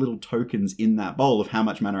put little tokens in that bowl of how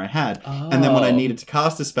much mana I had. And then when I needed to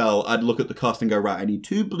cast a spell, I'd look at the cost and go, right, I need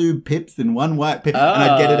 2 blue pips and 1 white pip. And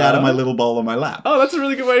I'd get it out of my little bowl on my lap. Oh, that's a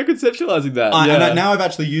really good way of conceptualizing that. Now I've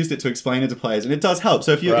actually used it to explain it to players, and it does help.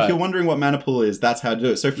 So if you're wondering what mana pool is, that's how to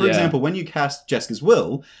do it. So for example, when you cast Jeska's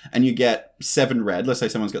Will and you get 7 red, let's say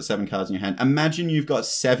someone's got 7 cards in your hand, imagine you've got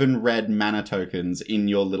 7 red mana tokens in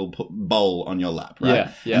your little bowl on your lap, right?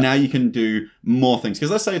 Yeah. And now you can do more things. Because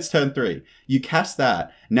let's say it's turn 3. You cast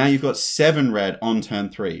that, now you've got 7 red on turn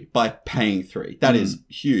 3 by paying 3. That is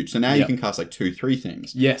huge. So now you can cast 2-3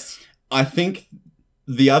 things. Yes. I think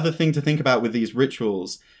the other thing to think about with these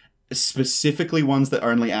rituals, specifically ones that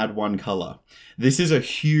only add one color. This is a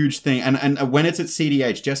huge thing. And when it's at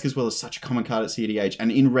CDH, Jeska's Will is such a common card at CDH.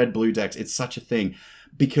 And in red-blue decks, it's such a thing.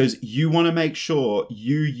 Because you want to make sure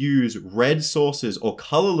you use red sources or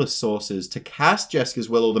colorless sources to cast Jeska's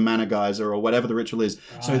Will or the Mana Geyser or whatever the ritual is.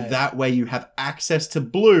 Right. So that way you have access to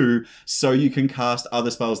blue so you can cast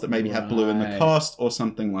other spells that maybe have blue in the cost or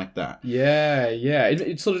something like that. Yeah.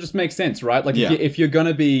 It sort of just makes sense, right? Like if you're going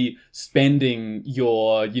to be spending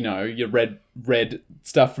your, your red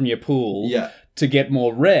stuff from your pool to get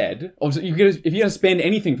more red, or if you're going to spend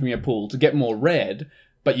anything from your pool to get more red,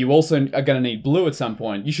 but you also are going to need blue at some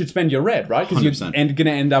point, you should spend your red, right? Because you're going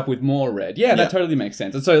to end up with more red. Yeah, that totally makes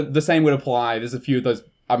sense. And so the same would apply. There's a few of those.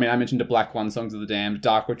 I mean, I mentioned the Black One, Songs of the Damned.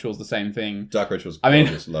 Dark Ritual's the same thing. Dark Ritual's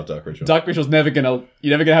gorgeous. Love Dark Ritual. Dark Ritual's you're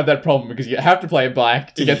never gonna have that problem because you have to play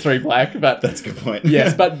black to get 3 black. But that's a good point.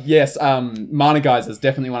 yes, Mana Geyser is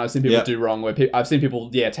definitely one I've seen people do wrong. Where I've seen people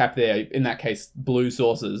tap their, in that case, blue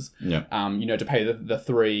sources. Yeah. To pay the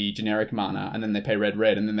 3 generic mana, and then they pay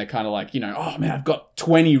red, and then they're kind of like, oh man, I've got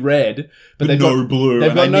 20 red, but they've got blue.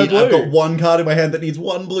 They've got no blue. I've got one card in my hand that needs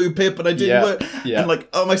 1 blue pip, and I didn't. Yeah. And like,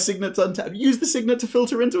 my signet's untapped. Use the signet to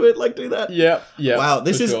filter into it. Like, do that. Yeah. Wow,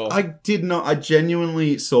 this is. Sure. I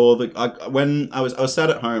genuinely saw when I was sat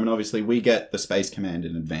at home, and obviously we get the Space Command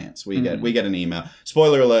in advance. We get an email.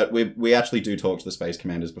 Spoiler alert: we actually do talk to the Space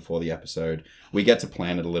Commanders before the episode. We get to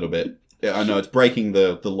plan it a little bit. I know it's breaking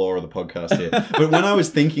the law of the podcast here, but when I was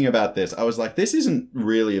thinking about this, I was like, this isn't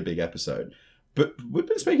really a big episode. But we've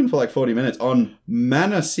been speaking for like 40 minutes on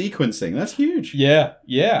mana sequencing. That's huge. Yeah.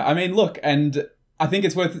 I mean, look, and I think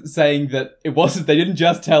it's worth saying that they didn't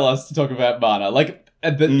just tell us to talk about mana. Like,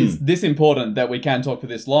 it's this important that we can talk for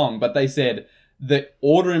this long, but they said the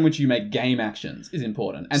order in which you make game actions is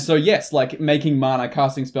important. And so, yes, like making mana,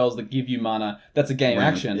 casting spells that give you mana, that's a game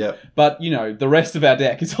action. Yep. But, the rest of our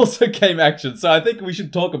deck is also game action. So I think we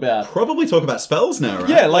should probably talk about spells now, right?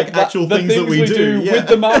 Yeah, like actual the things that we do with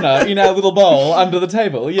the mana in our little bowl under the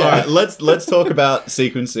table. Yeah. All right, let's talk about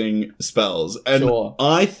sequencing spells. And sure.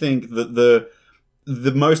 I think that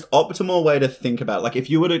the most optimal way to think about, like if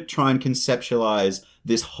you were to try and conceptualize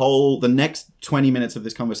the next 20 minutes of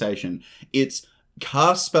this conversation, it's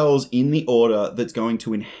cast spells in the order that's going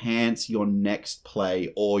to enhance your next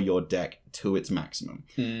play or your deck to its maximum.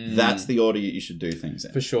 That's the order you should do things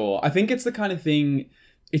in. For sure. I think it's the kind of thing,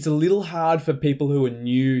 it's a little hard for people who are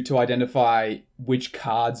new to identify which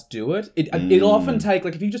cards do it. It'll often take,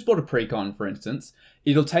 like if you just bought a Precon, for instance,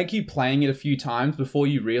 it'll take you playing it a few times before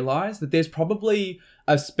you realize that there's probably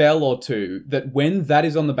a spell or two that when that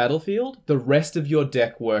is on the battlefield, the rest of your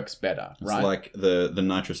deck works better, right? It's like the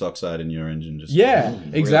nitrous oxide in your engine just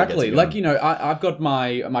exactly. Really like, I've got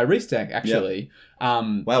my Reese deck, actually.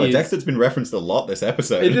 Yep. Wow, a deck that's been referenced a lot this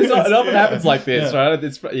episode. It often happens like this, right?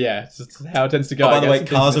 It's just how it tends to go. By the way,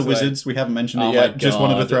 Karza Wizards, we haven't mentioned it yet. Just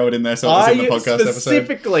wanted to throw it in there so it was in the podcast episode. I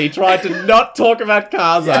specifically tried to not talk about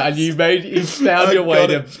Karza, and you found your way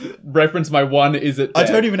to reference my one Is It deck.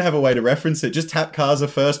 I don't even have a way to reference it. Just tap Karza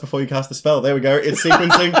first before you cast the spell. There we go. It's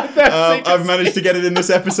sequencing. I've managed to get it in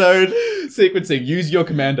this episode. Sequencing. Use your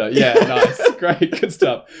commander. Yeah, nice. Great. Good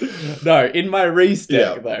stuff. No, in my Reese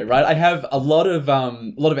deck, though, right, I have a lot of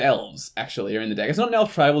elves, actually, are in the deck. It's not an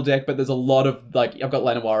elf tribal deck, but there's a lot of, like, I've got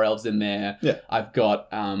Llanowar elves in there. Yeah. I've got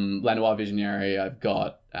Llanowar Visionary. I've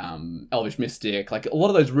got Elvish Mystic. Like, a lot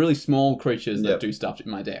of those really small creatures that do stuff in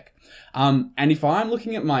my deck. And if I'm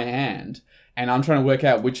looking at my hand and I'm trying to work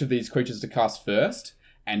out which of these creatures to cast first,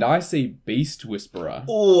 and I see Beast Whisperer.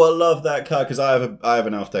 Oh, I love that card because I have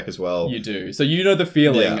an elf deck as well. You do. So you know the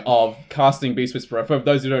feeling of casting Beast Whisperer. For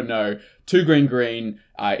those who don't know, 2 green.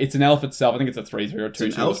 It's an elf itself. I think it's a 3/3 or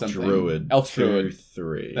 2/2 or something. Elf Druid.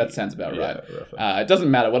 2/3. That sounds about right. It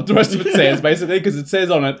doesn't matter what the rest of it says, basically, because it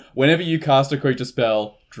says on it, whenever you cast a creature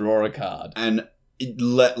spell, draw a card. And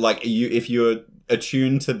if you're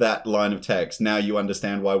attuned to that line of text, now you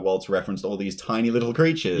understand why Walt's referenced all these tiny little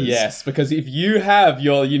creatures. Yes, because if you have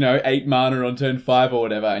your, 8 mana on turn 5 or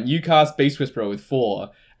whatever, and you cast Beast Whisperer with 4,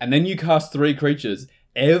 and then you cast 3 creatures,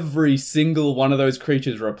 every single one of those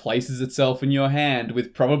creatures replaces itself in your hand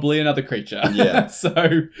with probably another creature. Yeah. So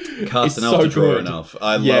cast an elf to draw an elf.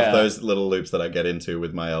 I love those little loops that I get into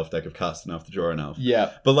with my elf deck of cast an elf to draw an elf.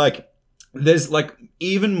 Yeah. But there's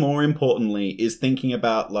even more importantly is thinking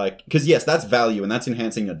about because yes, that's value and that's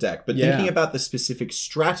enhancing your deck, but thinking about the specific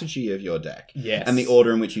strategy of your deck. Yes. And the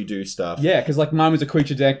order in which you do stuff. Yeah, because mine was a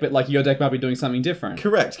creature deck, but your deck might be doing something different.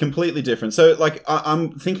 Correct, completely different. So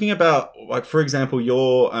I'm thinking about for example,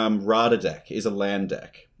 your Rada deck is a land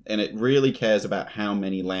deck. and it really cares about how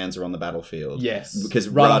many lands are on the battlefield. Yes. Because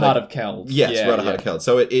Rada Heart of Keld. Yes, Yeah, Rada Heart of Keld.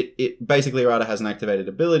 So it basically, Rada has an activated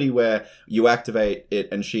ability where you activate it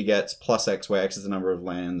and she gets plus X, where X is the number of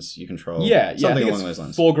lands you control. Yeah, Something I think along those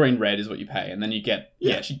lines. 4 green red is what you pay, and then you get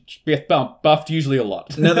she gets buffed usually a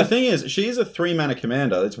lot. Now the thing is, she is a 3-mana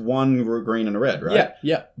commander. It's 1 green and a red, right?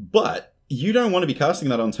 Yeah. But you don't want to be casting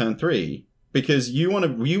that on turn 3 because you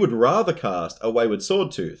would rather cast a Wayward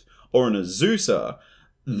Swordtooth or an Azusa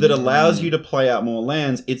that allows you to play out more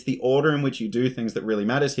lands. It's the order in which you do things that really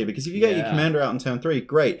matters here. Because if you get your commander out on turn 3,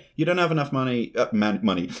 great. You don't have enough money.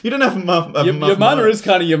 You don't have enough your mana is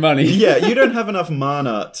kind of your money. Yeah, you don't have enough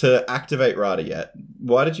mana to activate Rada yet.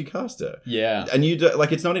 Why did you cast her? Yeah. And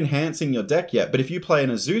it's not enhancing your deck yet. But if you play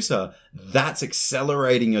an Azusa, that's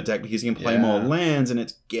accelerating your deck because you can play more lands and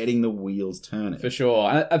it's getting the wheels turning. For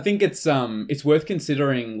sure. I think it's worth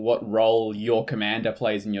considering what role your commander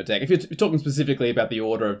plays in your deck. If you're talking specifically about the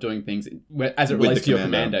order of doing things as it relates to your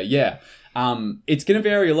commander, it's going to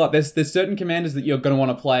vary a lot. There's certain commanders that you're going to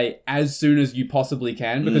want to play as soon as you possibly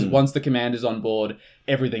can, because once the commander's on board,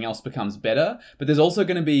 everything else becomes better. But there's also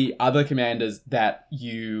going to be other commanders that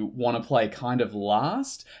you want to play kind of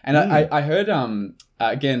last. And I heard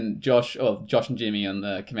again, Josh and Jimmy on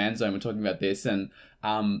the Command Zone were talking about this, and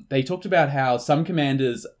they talked about how some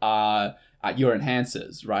commanders are your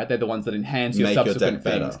enhancers, right? They're the ones that enhance your subsequent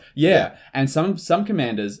things. Yeah. And some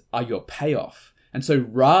commanders are your payoff. And so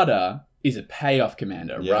Rada is a payoff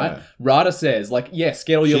commander, right? Rada says,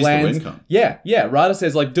 get all your lands. The win con. Yeah. Rada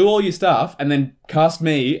says, do all your stuff and then cast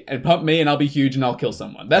me and pump me and I'll be huge and I'll kill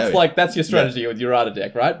someone. That's your strategy with your Rada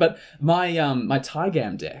deck, right? But my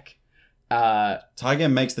Tygam deck,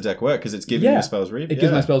 Tygam makes the deck work because it's giving you spells rebound. It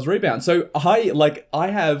gives my spells rebound. So I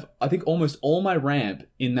have, I think almost all my ramp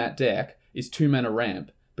in that deck is 2-mana ramp,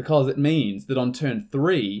 because it means that on turn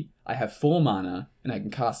 3 I have 4 mana and I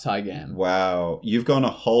can cast Tygam. Wow. You've gone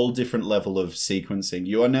a whole different level of sequencing.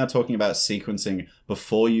 You are now talking about sequencing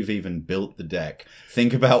before you've even built the deck.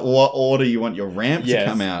 Think about what order you want your ramp to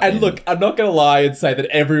come out And in. look, I'm not going to lie and say that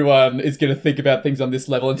everyone is going to think about things on this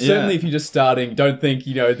level. And certainly if you're just starting, don't think,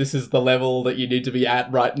 this is the level that you need to be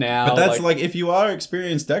at right now. But that's if you are an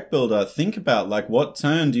experienced deck builder, think about what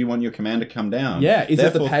turn do you want your commander to come down? Yeah. Is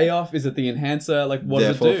it the payoff? Is it the enhancer? What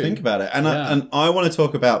does it do? Think about it. And I want to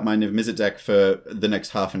talk about my Niv Mizzet deck for the next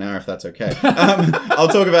half an hour, if that's okay. I'll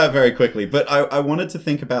talk about it very quickly. But I wanted to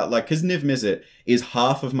think about, because Niv Mizzet is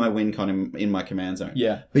half of my win con in my command zone.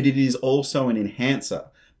 Yeah. But it is also an enhancer.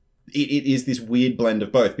 It is this weird blend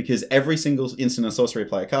of both, because every single instant or sorcery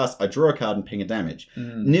player casts, I draw a card and ping a damage.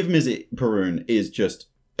 Niv Mizzet Perun is just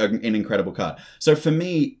an incredible card. So for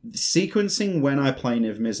me, sequencing when I play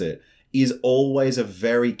Niv Mizzet is always a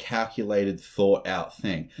very calculated, thought out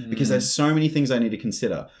thing, because there's so many things I need to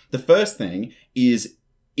consider. The first thing is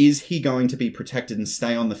he going to be protected and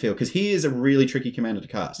stay on the field? Because he is a really tricky commander to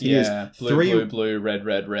cast. He is blue,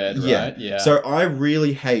 red, right? Yeah. So I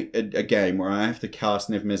really hate a game where I have to cast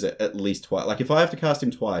Niv Mizzet at least twice. If I have to cast him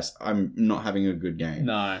twice, I'm not having a good game.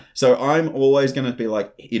 No. So I'm always going to be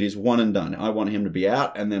it is one and done. I want him to be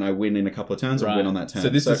out, and then I win in a couple of turns and win on that turn. So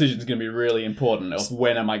this decision is going to be really important of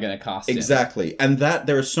when am I going to cast him. Exactly. And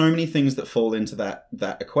there are so many things that fall into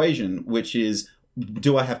that equation, which is,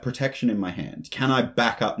 do I have protection in my hand? Can I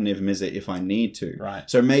back up Niv Mizzet if I need to? Right.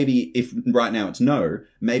 So maybe if right now it's no,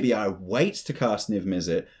 maybe I wait to cast Niv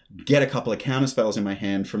Mizzet, get a couple of counter spells in my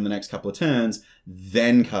hand from the next couple of turns,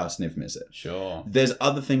 then cast Niv Mizzet. Sure. There's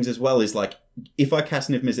other things as well, is if I cast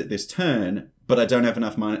Niv Mizzet this turn, but I don't have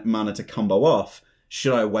enough mana to combo off,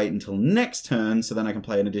 should I wait until next turn so then I can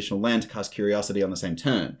play an additional land to cast Curiosity on the same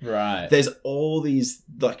turn? Right. There's all these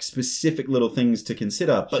specific little things to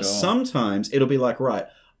consider, but sometimes it'll be right,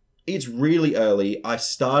 it's really early. I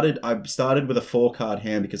started with a 4-card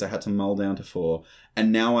hand because I had to mull down to 4,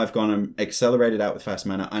 and now I've gone and accelerated out with fast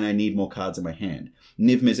mana, and I need more cards in my hand.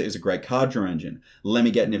 Niv Mizzet is a great card draw engine. Let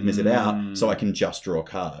me get Niv Mizzet out so I can just draw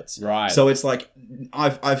cards. Right. So it's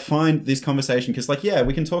I find this conversation, because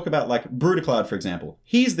we can talk about Brutaclad, for example.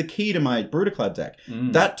 He's the key to my Brutaclad deck.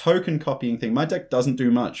 That token copying thing, my deck doesn't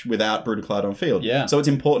do much without Brutaclad on field. Yeah. So it's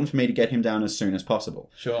important for me to get him down as soon as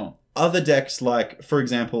possible. Sure. Other decks, for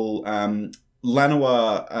example,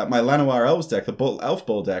 Llanowar, my Llanowar Elves deck, the Elf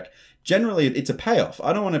Ball deck, generally it's a payoff.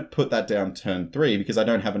 I don't want to put that down turn 3 because I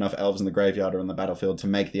don't have enough elves in the graveyard or on the battlefield to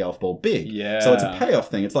make the Elf Ball big. Yeah. So it's a payoff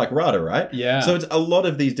thing. It's like Rada, right? Yeah. So it's a lot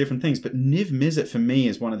of these different things. But Niv Mizzet for me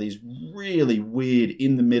is one of these really weird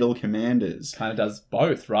in-the-middle commanders. Kind of does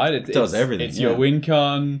both, right? It does everything. It's your win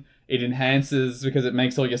con. It enhances because it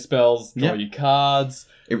makes all your spells draw you cards.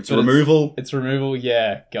 It's removal. It's removal.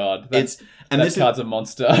 Yeah, God. And that card's a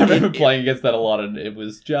monster. I remember playing against that a lot, and it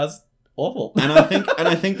was just awful. And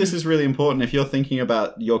I think this is really important if you're thinking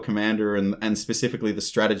about your commander and specifically the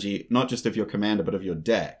strategy, not just of your commander but of your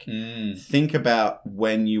deck. Think about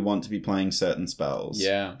when you want to be playing certain spells.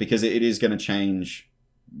 Yeah. Because it is going to change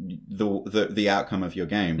the outcome of your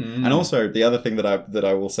game. And also the other thing that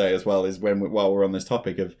I will say as well is while we're on this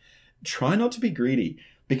topic of try not to be greedy.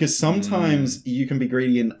 Because sometimes you can be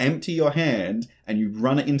greedy and empty your hand and you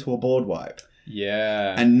run it into a board wipe.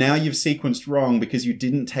 Yeah. And now you've sequenced wrong because you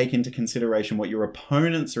didn't take into consideration what your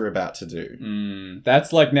opponents are about to do.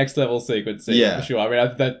 That's like next level sequencing for sure. I mean,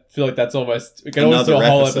 I feel like that's almost... We can almost do a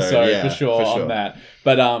whole episode for sure on that.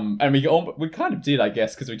 But, and we kind of did, I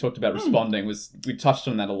guess, because we talked about responding. We touched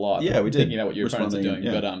on that a lot. Yeah, we did. Thinking about what your opponents are doing.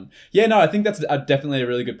 Yeah. But, I think that's definitely a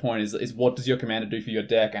really good point is what does your commander do for your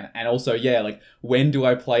deck? And also, like, when do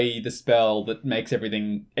I play the spell that makes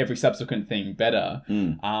every subsequent thing better?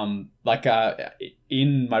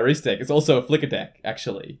 In my Reese deck, it's also a Flicker deck,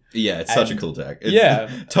 actually. Yeah, it's such a cool deck.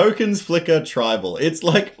 Tokens, Flicker, Tribal. It's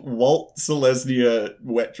like Walt Selesnya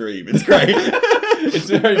Wet Dream. It's great. It's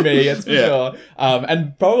very me, that's for sure.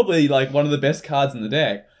 And probably like one of the best cards in the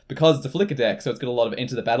deck, because it's a Flicker deck, so it's got a lot of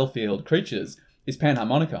enter the battlefield creatures, is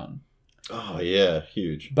Panharmonicon. Oh yeah,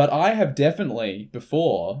 huge. But I have definitely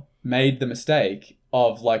before made the mistake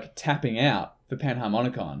of like tapping out for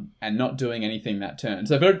Panharmonicon and not doing anything that turn.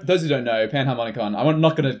 So for those who don't know, Panharmonicon, I'm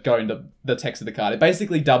not going to go into the text of the card. It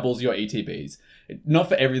basically doubles your ETBs. Not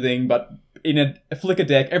for everything, but in a Flicker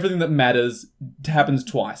deck, everything that matters happens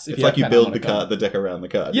twice. It's like you build the deck around the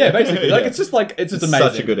card. Yeah, basically. Like it's just amazing.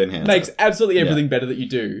 Such a good enhancer. Makes absolutely everything better that you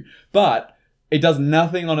do. But it does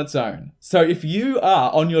nothing on its own. So if you are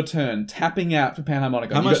on your turn tapping out for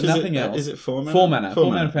Panharmonicon, how much you've got nothing else. Is it 4 mana? 4 mana.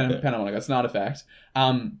 4 mana Panharmonicon. It's an artifact.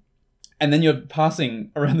 And then you're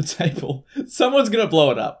passing around the table, someone's going to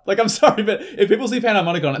blow it up. Like, I'm sorry, but if people see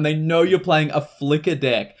Panharmonicon and they know you're playing a Flicker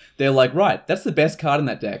deck, they're like, right, that's the best card in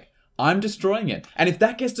that deck. I'm destroying it. And if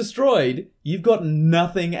that gets destroyed, you've got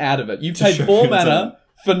nothing out of it. You've paid 4 mana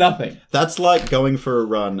for nothing. That's like going for a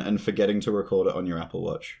run and forgetting to record it on your Apple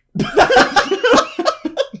Watch.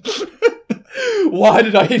 Why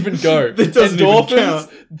did I even go? It doesn't even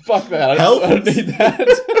count. Fuck that. Health? I don't need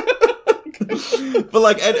that. But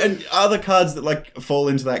like, and other cards that like fall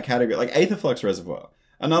into that category, like Aetherflux Reservoir.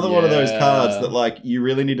 Another one of those cards that like you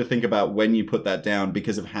really need to think about when you put that down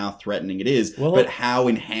because of how threatening it is, but how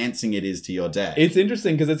enhancing it is to your deck. It's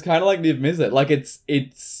interesting because it's kind of like Niv Mizzet. Like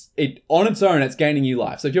it on its own, it's gaining you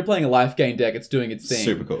life. So if you're playing a life gain deck, it's doing its thing.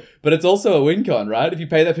 Super cool. But it's also a win con, right? If you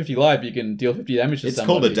pay that 50 life, you can deal 50 damage to somebody. It's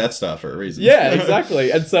called a Death Star for a reason. Yeah,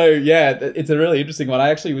 exactly. And so, it's a really interesting one. I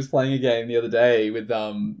actually was playing a game the other day with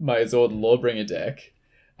my Azord Lawbringer deck,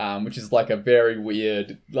 which is like a very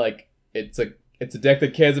weird, like, it's a deck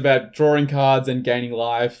that cares about drawing cards and gaining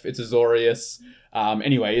life. It's Azorius.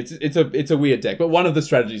 Anyway, it's a weird deck, but one of the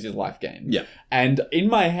strategies is life gain. Yeah. And in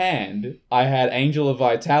my hand, I had Angel of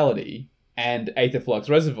Vitality and Aetherflux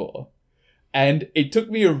Reservoir. And it took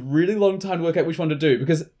me a really long time to work out which one to do,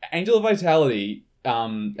 because Angel of Vitality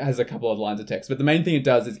has a couple of lines of text, but the main thing it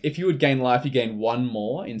does is if you would gain life, you gain 1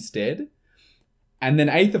 more instead. And then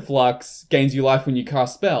Aetherflux gains you life when you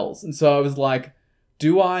cast spells. And so I was like,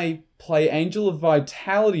 do I play Angel of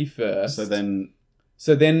Vitality first?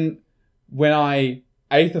 So then when I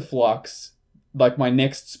Aetherflux, like my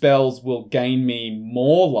next spells will gain me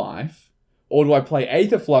more life, or do I play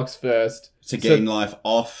Aetherflux first to gain life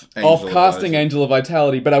off casting Angel of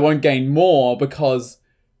Vitality, but I won't gain more because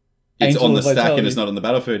it's on the stack and it's not on the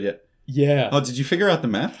battlefield yet? Yeah. Oh, did you figure out the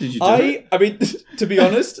math? Did you do it? I mean, to be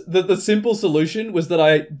honest, the simple solution was that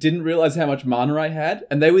I didn't realize how much mana I had,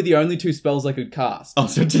 and they were the only 2 spells I could cast. Oh,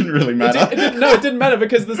 so it didn't really matter? It didn't matter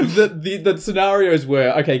because the scenarios were,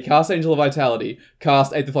 okay, cast Angel of Vitality,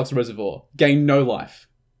 cast Aetherflux Reservoir, gain no life.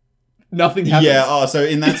 Nothing happens. Yeah, so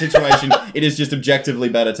in that situation, it is just objectively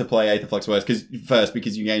better to play Aetherflux first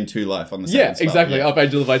because you gain 2 life on the second spell. Exactly, of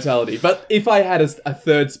Angel of Vitality. But if I had a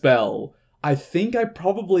third spell, I think I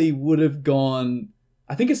probably would have gone...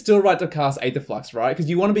 I think it's still right to cast Aetherflux, right? Because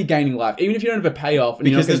you want to be gaining life, even if you don't have a payoff. And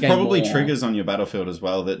because you're there's probably triggers on your battlefield as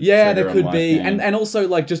well that there could be. And also,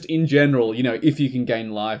 like, just in general, if you can gain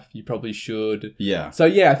life, you probably should. Yeah. So,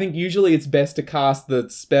 I think usually it's best to cast the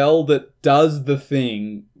spell that does the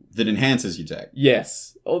thing that enhances your deck. Yes.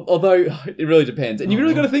 Although, it really depends. And you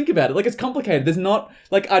really got to think about it. Like, it's complicated. There's not...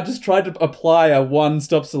 Like, I just tried to apply a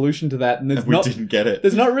one-stop solution to that, and And we didn't get it.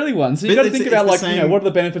 There's not really one. So you But got to think about, like, you know, what are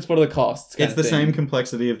the benefits, what are the costs? It's the same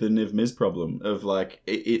complexity of the Niv-Miz problem of, like,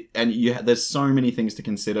 there's so many things to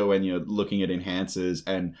consider when you're looking at enhancers.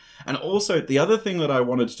 And also, the other thing that I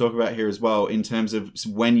wanted to talk about here as well, in terms of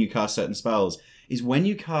when you cast certain spells, is when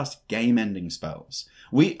you cast game-ending spells.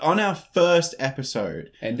 On our first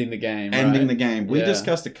episode... Ending the game, we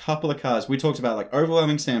discussed a couple of cards. We talked about, like,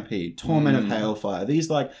 Overwhelming Stampede, Torment of Hailfire.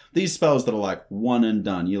 These spells that are, like, one and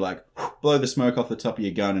done. You, like, blow the smoke off the top of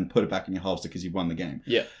your gun and put it back in your holster because you've won the game.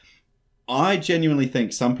 Yeah. I genuinely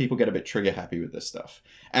think some people get a bit trigger happy with this stuff.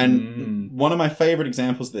 And one of my favorite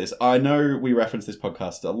examples of this, I know we reference this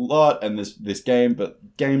podcast a lot and this game,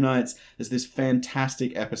 but Game Nights, there's this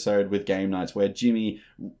fantastic episode with Game Nights where Jimmy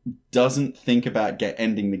doesn't think about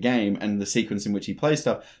ending the game and the sequence in which he plays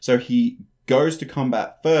stuff. So he goes to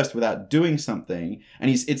combat first without doing something, and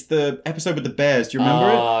it's the episode with the bears. Do you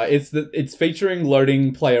remember it? It's featuring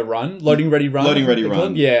loading ready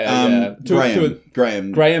run. Yeah.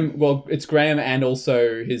 Graham. Well, it's Graham and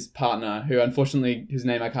also his partner, who unfortunately his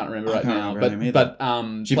name I can't remember right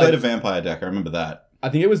now. She played a vampire deck. I remember that. I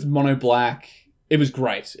think it was mono black. It was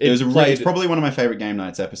great. It's probably one of my favorite Game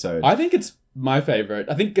Nights episodes. I think it's my favorite.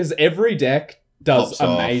 I think because every deck does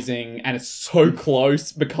amazing, and it's so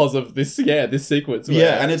close because of this sequence.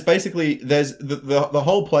 And it's basically there's the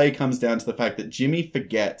whole play comes down to the fact that Jimmy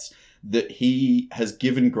forgets that he has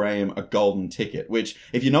given Graham a golden ticket, which,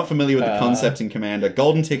 if you're not familiar with the concept in Commander,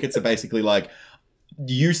 golden tickets are basically like,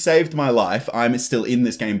 you saved my life, I'm still in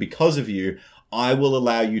this game because of you, I will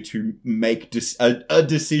allow you to make a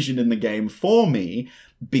decision in the game for me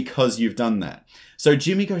because you've done that. So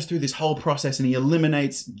Jimmy goes through this whole process and he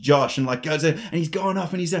eliminates Josh and like goes in and he's going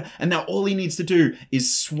off and he's there. And now all he needs to do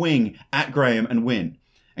is swing at Graham and win.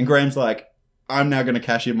 And Graham's like, I'm now going to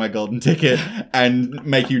cash in my golden ticket and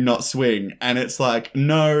make you not swing. And it's like,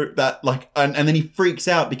 no, that like, and then he freaks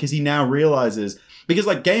out because he now realizes, because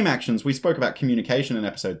like game actions, we spoke about communication in an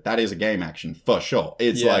episode, that is a game action for sure.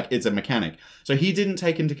 It's like, it's a mechanic. So he didn't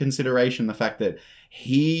take into consideration the fact that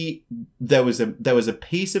there was a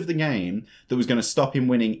piece of the game that was going to stop him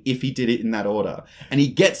winning if he did it in that order. And he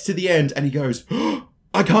gets to the end and he goes, oh,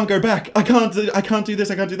 I can't go back. I can't do this.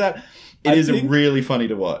 I can't do that. It is really funny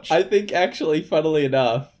to watch. I think actually, funnily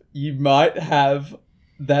enough, you might have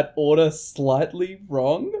that order slightly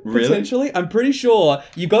wrong, potentially. Really? I'm pretty sure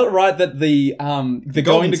you got it right that the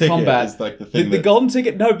going to combat is like the thing. The golden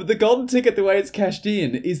ticket, no, but the golden ticket, the way it's cashed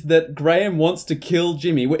in is that Graham wants to kill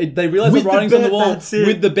Jimmy. They realize the writing's on the wall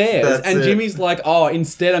with the bears, and Jimmy's like, "Oh,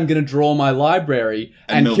 instead, I'm going to draw my library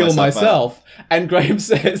and kill myself." And Graham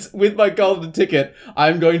says, "With my golden ticket,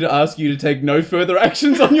 I'm going to ask you to take no further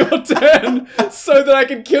actions on your turn, so that I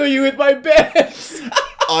can kill you with my bears."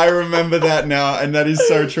 I remember that now, and that is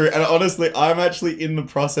so true. And honestly, I'm actually in the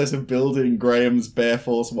process of building Graham's Bear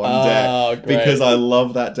Force 1 deck because I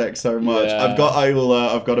love that deck so much. Yeah. I've got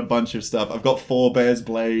Ayula, I've got a bunch of stuff. I've got 4 Bears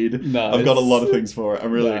Blade. Nice. I've got a lot of things for it.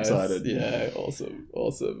 I'm really excited. Yeah,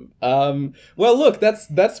 awesome. Well, look,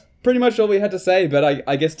 that's pretty much all we had to say. But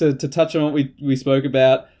I guess to touch on what we spoke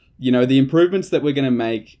about, you know, the improvements that we're going to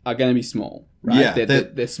make are going to be small. Right? Yeah,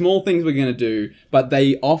 they're small things we're going to do, but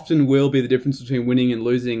they often will be the difference between winning and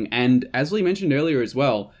losing. And as Lee mentioned earlier as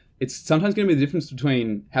well, it's sometimes going to be the difference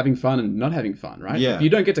between having fun and not having fun, right? Yeah. If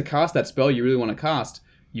you don't get to cast that spell you really want to cast,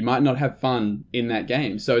 you might not have fun in that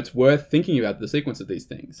game. So it's worth thinking about the sequence of these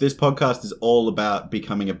things. This podcast is all about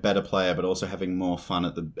becoming a better player, but also having more fun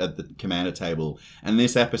at the commander table. And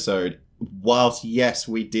this episode, whilst yes,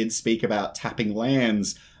 we did speak about tapping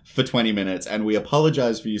lands for 20 minutes, and we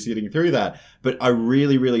apologize for you sitting through that, but I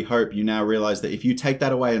really, really hope you now realize that if you take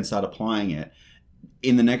that away and start applying it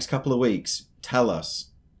in the next couple of weeks, tell us,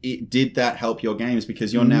 did that help your games?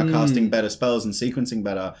 Because you're now casting better spells and sequencing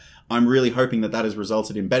better. I'm really hoping that has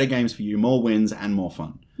resulted in better games for you, more wins, and more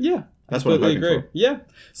fun. Yeah. That's what I'm hoping for. Yeah.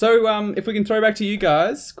 So if we can throw back to you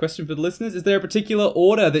guys, question for the listeners, is there a particular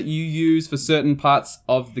order that you use for certain parts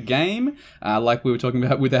of the game, like we were talking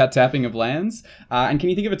about with our tapping of lands? And can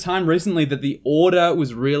you think of a time recently that the order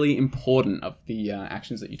was really important of the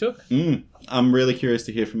actions that you took? I'm really curious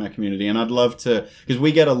to hear from our community, and I'd love to, because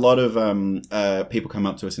we get a lot of people come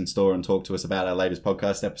up to us in store and talk to us about our latest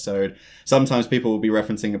podcast episode. Sometimes people will be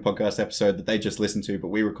referencing a podcast episode that they just listened to, but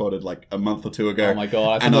we recorded like a month or 2 ago. Oh my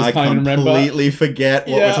God. And I completely forget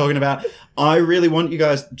what we're talking about. I really want you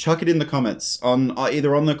guys, chuck it in the comments on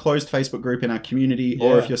either on the closed Facebook group in our community,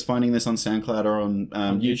 or if you're finding this on SoundCloud or on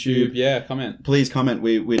YouTube. Comment. Please comment.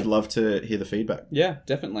 We'd love to hear the feedback. Yeah,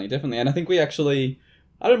 definitely. And I think we actually...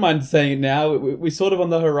 I don't mind saying it now. We're sort of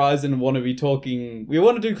on the horizon and want to be talking. We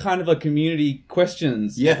want to do kind of a community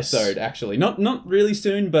questions episode, actually. Not really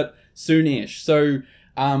soon, but soon-ish. So,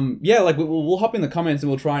 like we'll hop in the comments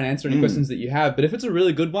and we'll try and answer any questions that you have. But if it's a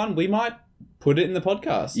really good one, we might put it in the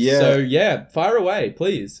podcast. Yeah. So, fire away,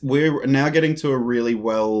 please. We're now getting to a really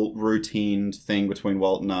well-routined thing between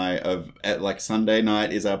Walt and I of, Sunday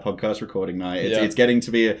night is our podcast recording night. It's getting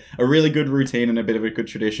to be a really good routine and a bit of a good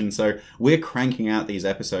tradition. So we're cranking out these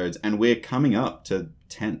episodes and we're coming up to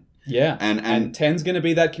 10. Yeah, and 10's going to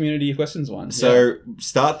be that community questions one. So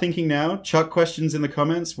start thinking now. Chuck questions in the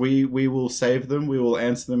comments. We will save them. We will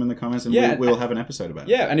answer them in the comments, and we will have an episode about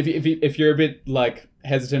it. Yeah, and if you're a bit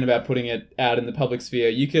hesitant about putting it out in the public sphere,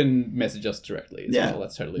 you can message us directly as well.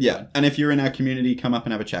 That's totally fine. And if you're in our community, come up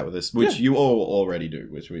and have a chat with us, which you all already do,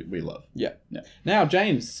 which we love. Yeah. Now,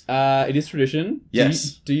 James, it is tradition.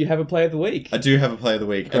 Yes. Do you have a play of the week? I do have a play of the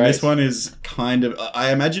week. Great. And this one is kind of...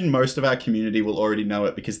 I imagine most of our community will already know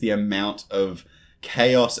it because the amount of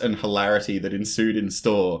chaos and hilarity that ensued in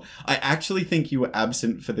store. I actually think you were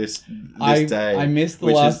absent for this day. I missed the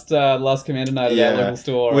last Commander night at our local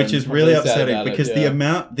store. Which is really upsetting because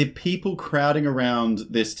the people crowding around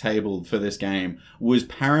this table for this game was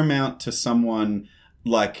paramount to someone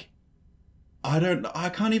I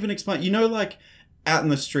can't even explain. You know, out in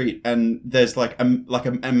the street and there's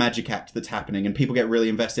a magic act that's happening and people get really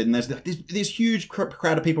invested and there's this huge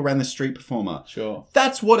crowd of people around the street performer. Sure.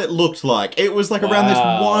 That's what it looked like. It was around this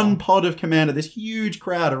one pod of Commander, this huge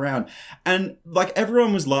crowd around, and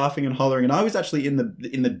everyone was laughing and hollering, and I was actually in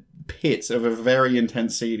the pits of a very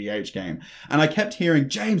intense CEDH game, and I kept hearing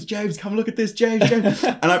James, come look at this, James.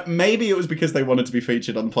 And maybe it was because they wanted to be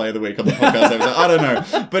featured on Play of the Week on the podcast. I don't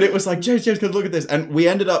know, but it was James, come look at this, and we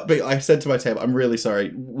ended up. I said to my table, I'm really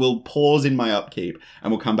sorry. We'll pause in my upkeep,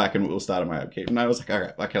 and we'll come back and we'll start on my upkeep. And I was all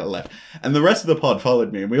right, I kind of left, and the rest of the pod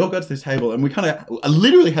followed me, and we all got to this table, and I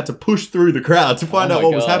literally had to push through the crowd to find out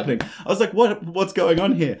what was happening. I was like, what's going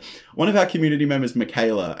on here? One of our community members,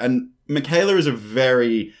 Michaela, and Michaela is a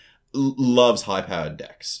very loves high-powered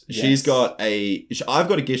decks. Yes. I've got a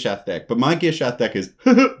Gishath deck, but my Gishath deck is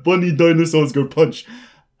bunny dinosaurs go punch.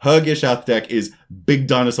 Her Gishath deck is big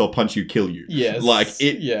dinosaur punch you, kill you. Yes.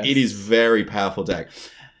 It is very powerful deck.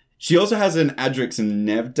 She also has an Adrix and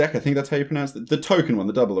Nev deck. I think that's how you pronounce it. The token one,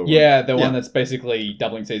 the doubler one. Yeah, the one that's basically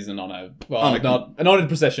doubling season on not in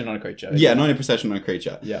procession on a creature. Yeah, not in procession on a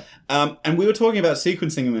creature. Yeah. And we were talking about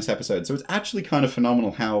sequencing in this episode, so it's actually kind of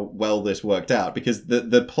phenomenal how well this worked out, because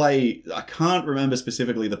the play, I can't remember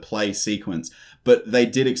specifically the play sequence, but they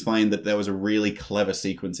did explain that there was a really clever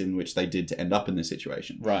sequence in which they did to end up in this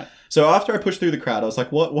situation. Right. So after I pushed through the crowd, I was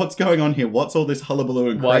like, what's going on here? What's all this hullabaloo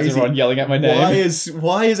and crazy? Why is everyone yelling at my name?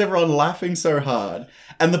 Why is everyone laughing so hard?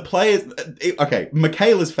 And the players... Okay,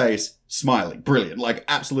 Michaela's face, smiling. Brilliant.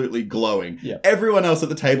 Absolutely glowing. Yeah. Everyone else at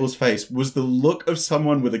the table's face was the look of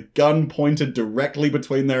someone with a gun pointed directly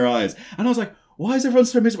between their eyes. And I was like, why is everyone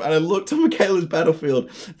so miserable? And I looked on Michaela's battlefield.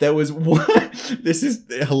 There was one... This is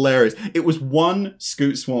hilarious. It was one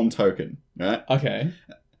Scoot Swarm token, right? Okay.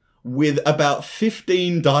 With about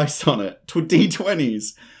 15 dice on it.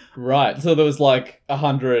 D20s. Right. So there was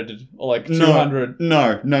 100 or 200.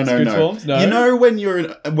 No. Swarms? No. You know when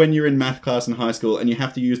you're in math class in high school and you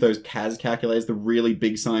have to use those CAS calculators, the really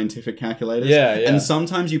big scientific calculators? Yeah. And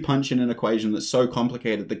sometimes you punch in an equation that's so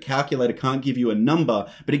complicated the calculator can't give you a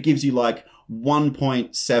number, but it gives you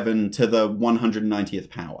 1.7 to the 190th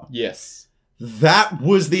power. Yes. That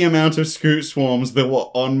was the amount of Scoot Swarms that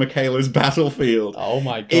were on Michaela's battlefield. Oh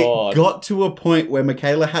my god. It got to a point where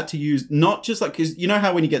Michaela had to use, not just because you know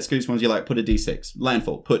how when you get Scoot Swarms, you put a D6,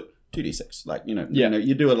 landfall, put 2D6.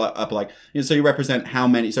 You do it so you represent how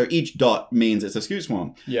many, so each dot means it's a Scoot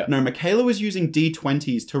Swarm. Yeah. No, Michaela was using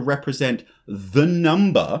D20s to represent the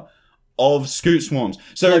number of Scoot Swarms.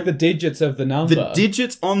 So the digits of the number. The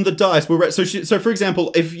digits on the dice were... So for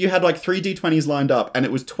example, if you had 3 D20s lined up and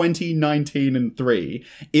it was 20, 19, and 3,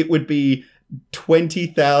 it would be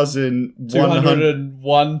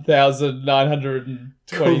 201,923.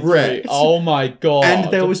 Correct. Oh my god.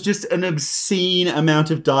 And there was just an obscene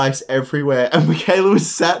amount of dice everywhere. And Michaela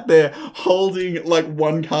was sat there holding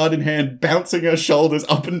one card in hand, bouncing her shoulders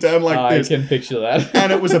up and down this. I can picture that.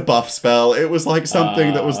 And it was a buff spell. It was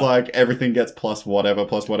something that was everything gets plus whatever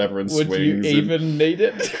and swings. Would you even need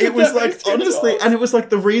it? It was honestly, and it was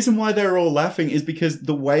the reason why they were all laughing is because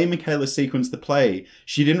the way Michaela sequenced the play,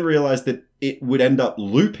 she didn't realize that it would end up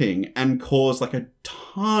looping and cause a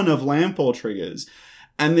ton of landfall triggers.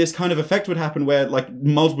 And this kind of effect would happen where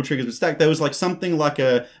multiple triggers would stack. There was something like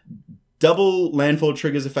a double landfall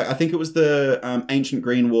triggers effect. I think it was the Ancient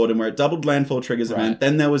Green Warden where it doubled landfall triggers event.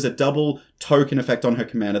 Then there was a double token effect on her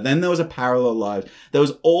commander. Then there was a parallel lives. There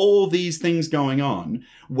was all these things going on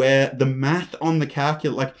where the math on the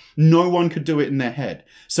calculator, like no one could do it in their head.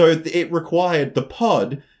 So it required the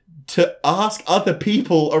pod to ask other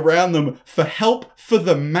people around them for help for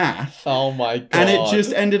the math. Oh my god. And it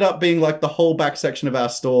just ended up being like the whole back section of our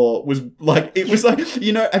store was like, it was like,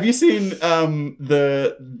 have you seen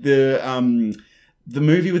the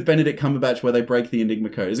movie with Benedict Cumberbatch where they break the Enigma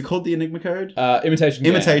code? Is it called the Enigma code? Imitation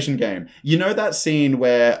Game. Imitation Game. You know that scene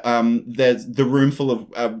where there's the room full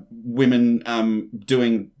of women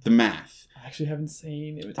doing the math? I actually haven't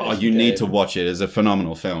seen Imitation Oh, you Game. need to watch it. It's a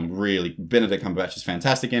phenomenal film. Really, Benedict Cumberbatch is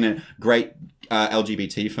fantastic in it. Great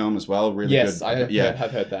LGBT film as well. Really good. Yes, I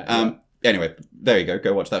have heard that. Anyway, there you go.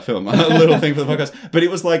 Go watch that film. A little thing for the podcast. But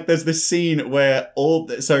it was like, there's this scene where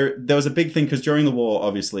so there was a big thing because during the war,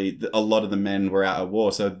 obviously, a lot of the men were out at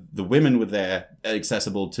war. So the women were there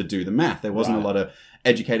accessible to do the math. There wasn't a lot of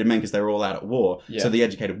educated men because they were all out at war. Yeah. So the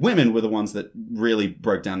educated women were the ones that really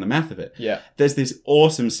broke down the math of it. Yeah. There's this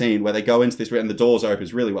awesome scene where they go into this and the doors open.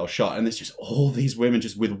 It's really well shot. And there's just all these women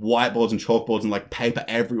just with whiteboards and chalkboards and like paper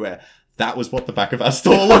everywhere. That was what the back of our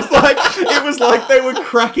store looked like. It was like they were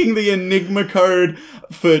cracking the Enigma code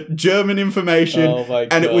for German information. Oh my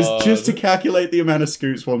God. And it was just to calculate the amount of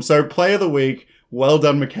scoot swarms. So play of the week, well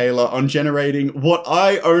done, Michaela, on generating what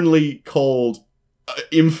I only called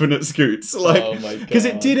infinite scoots. Like, oh my God. Because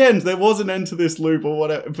it did end. There was an end to this loop or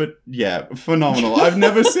whatever. But yeah, phenomenal. I've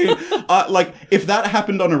never seen... like, if that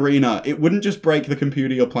happened on Arena, it wouldn't just break the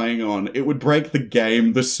computer you're playing on. It would break the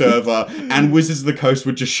game, the server, and Wizards of the Coast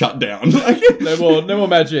would just shut down. Like, no more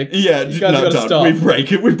magic. Yeah, you guys gotta done. stop. We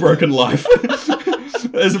break it. We've broken life.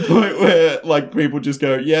 There's a point where, like, people just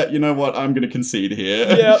go, yeah, you know what? I'm going to concede here.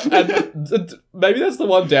 Yeah, and maybe that's the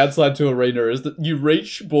one downside to Arena is that you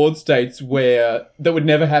reach board states where that would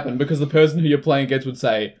never happen because the person who you're playing against would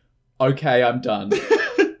say, okay, I'm done.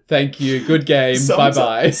 Thank you. Good game.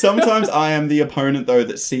 Bye-bye. Sometimes I am the opponent, though,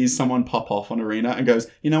 that sees someone pop off on Arena and goes,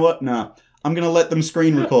 you know what? Nah. I'm going to let them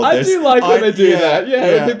screen record this. I do like when they do that.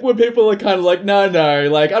 Yeah. When people are kind of like, no,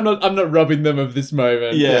 like, I'm not robbing them of this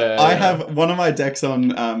moment. Yeah. I have one of my decks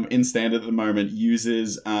on in Standard at the moment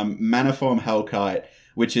uses Maniform Hellkite,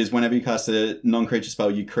 which is whenever you cast a non-creature spell,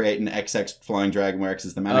 you create an XX Flying Dragon where X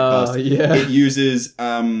is the mana cost. Yeah. It uses...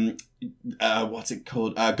 what's it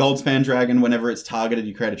called? Goldspan Dragon. Whenever it's targeted,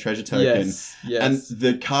 you create a treasure token. Yes. And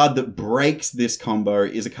the card that breaks this combo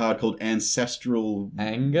is a card called Ancestral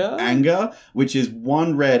Anger, which is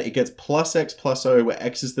 1 red. It gets +X/+O, where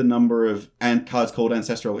X is the number of cards called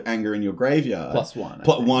Ancestral Anger in your graveyard. +1.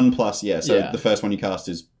 +1, yeah. So the first one you cast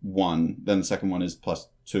is 1, then the second one is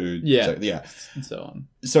 +2. Yeah. So, yeah. And so on.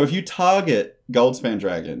 So if you target Goldspan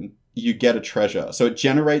Dragon, you get a treasure. So it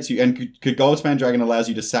generates you, and Goldspan Dragon allows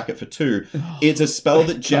you to sack it for 2. It's a spell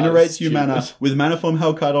that generates you mana. With Maniform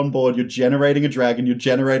Hellkite on board, you're generating a dragon, you're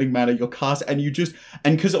generating mana, you're cast, and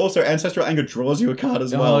because also Ancestral Anger draws you a card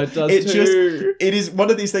as well. Oh, it does too. It is one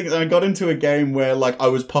of these things, and I got into a game where, like, I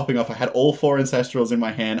was popping off. I had all 4 Ancestrals in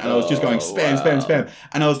my hand, and I was just going spam.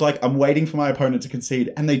 And I was like, I'm waiting for my opponent to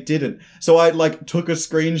concede, and they didn't. So I, like, took a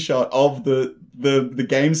screenshot of the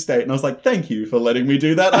game state, and I was like, thank you for letting me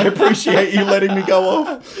do that. I appreciate you letting me go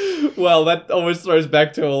off. Well, that almost throws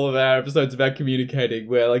back to all of our episodes about communicating,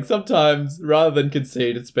 where, like, sometimes rather than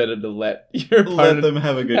concede, it's better to let your opponent them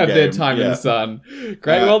have a good game. Their time in the sun.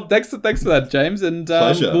 Great. Well, thanks for that, James, and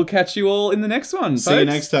we'll catch you all in the next one. See you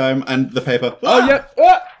next time. And the paper. Oh, yeah.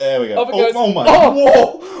 There we go. Off it goes. Oh my.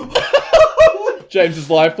 Whoa. James's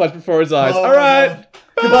life flashed before his eyes. All right.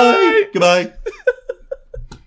 Goodbye. Goodbye.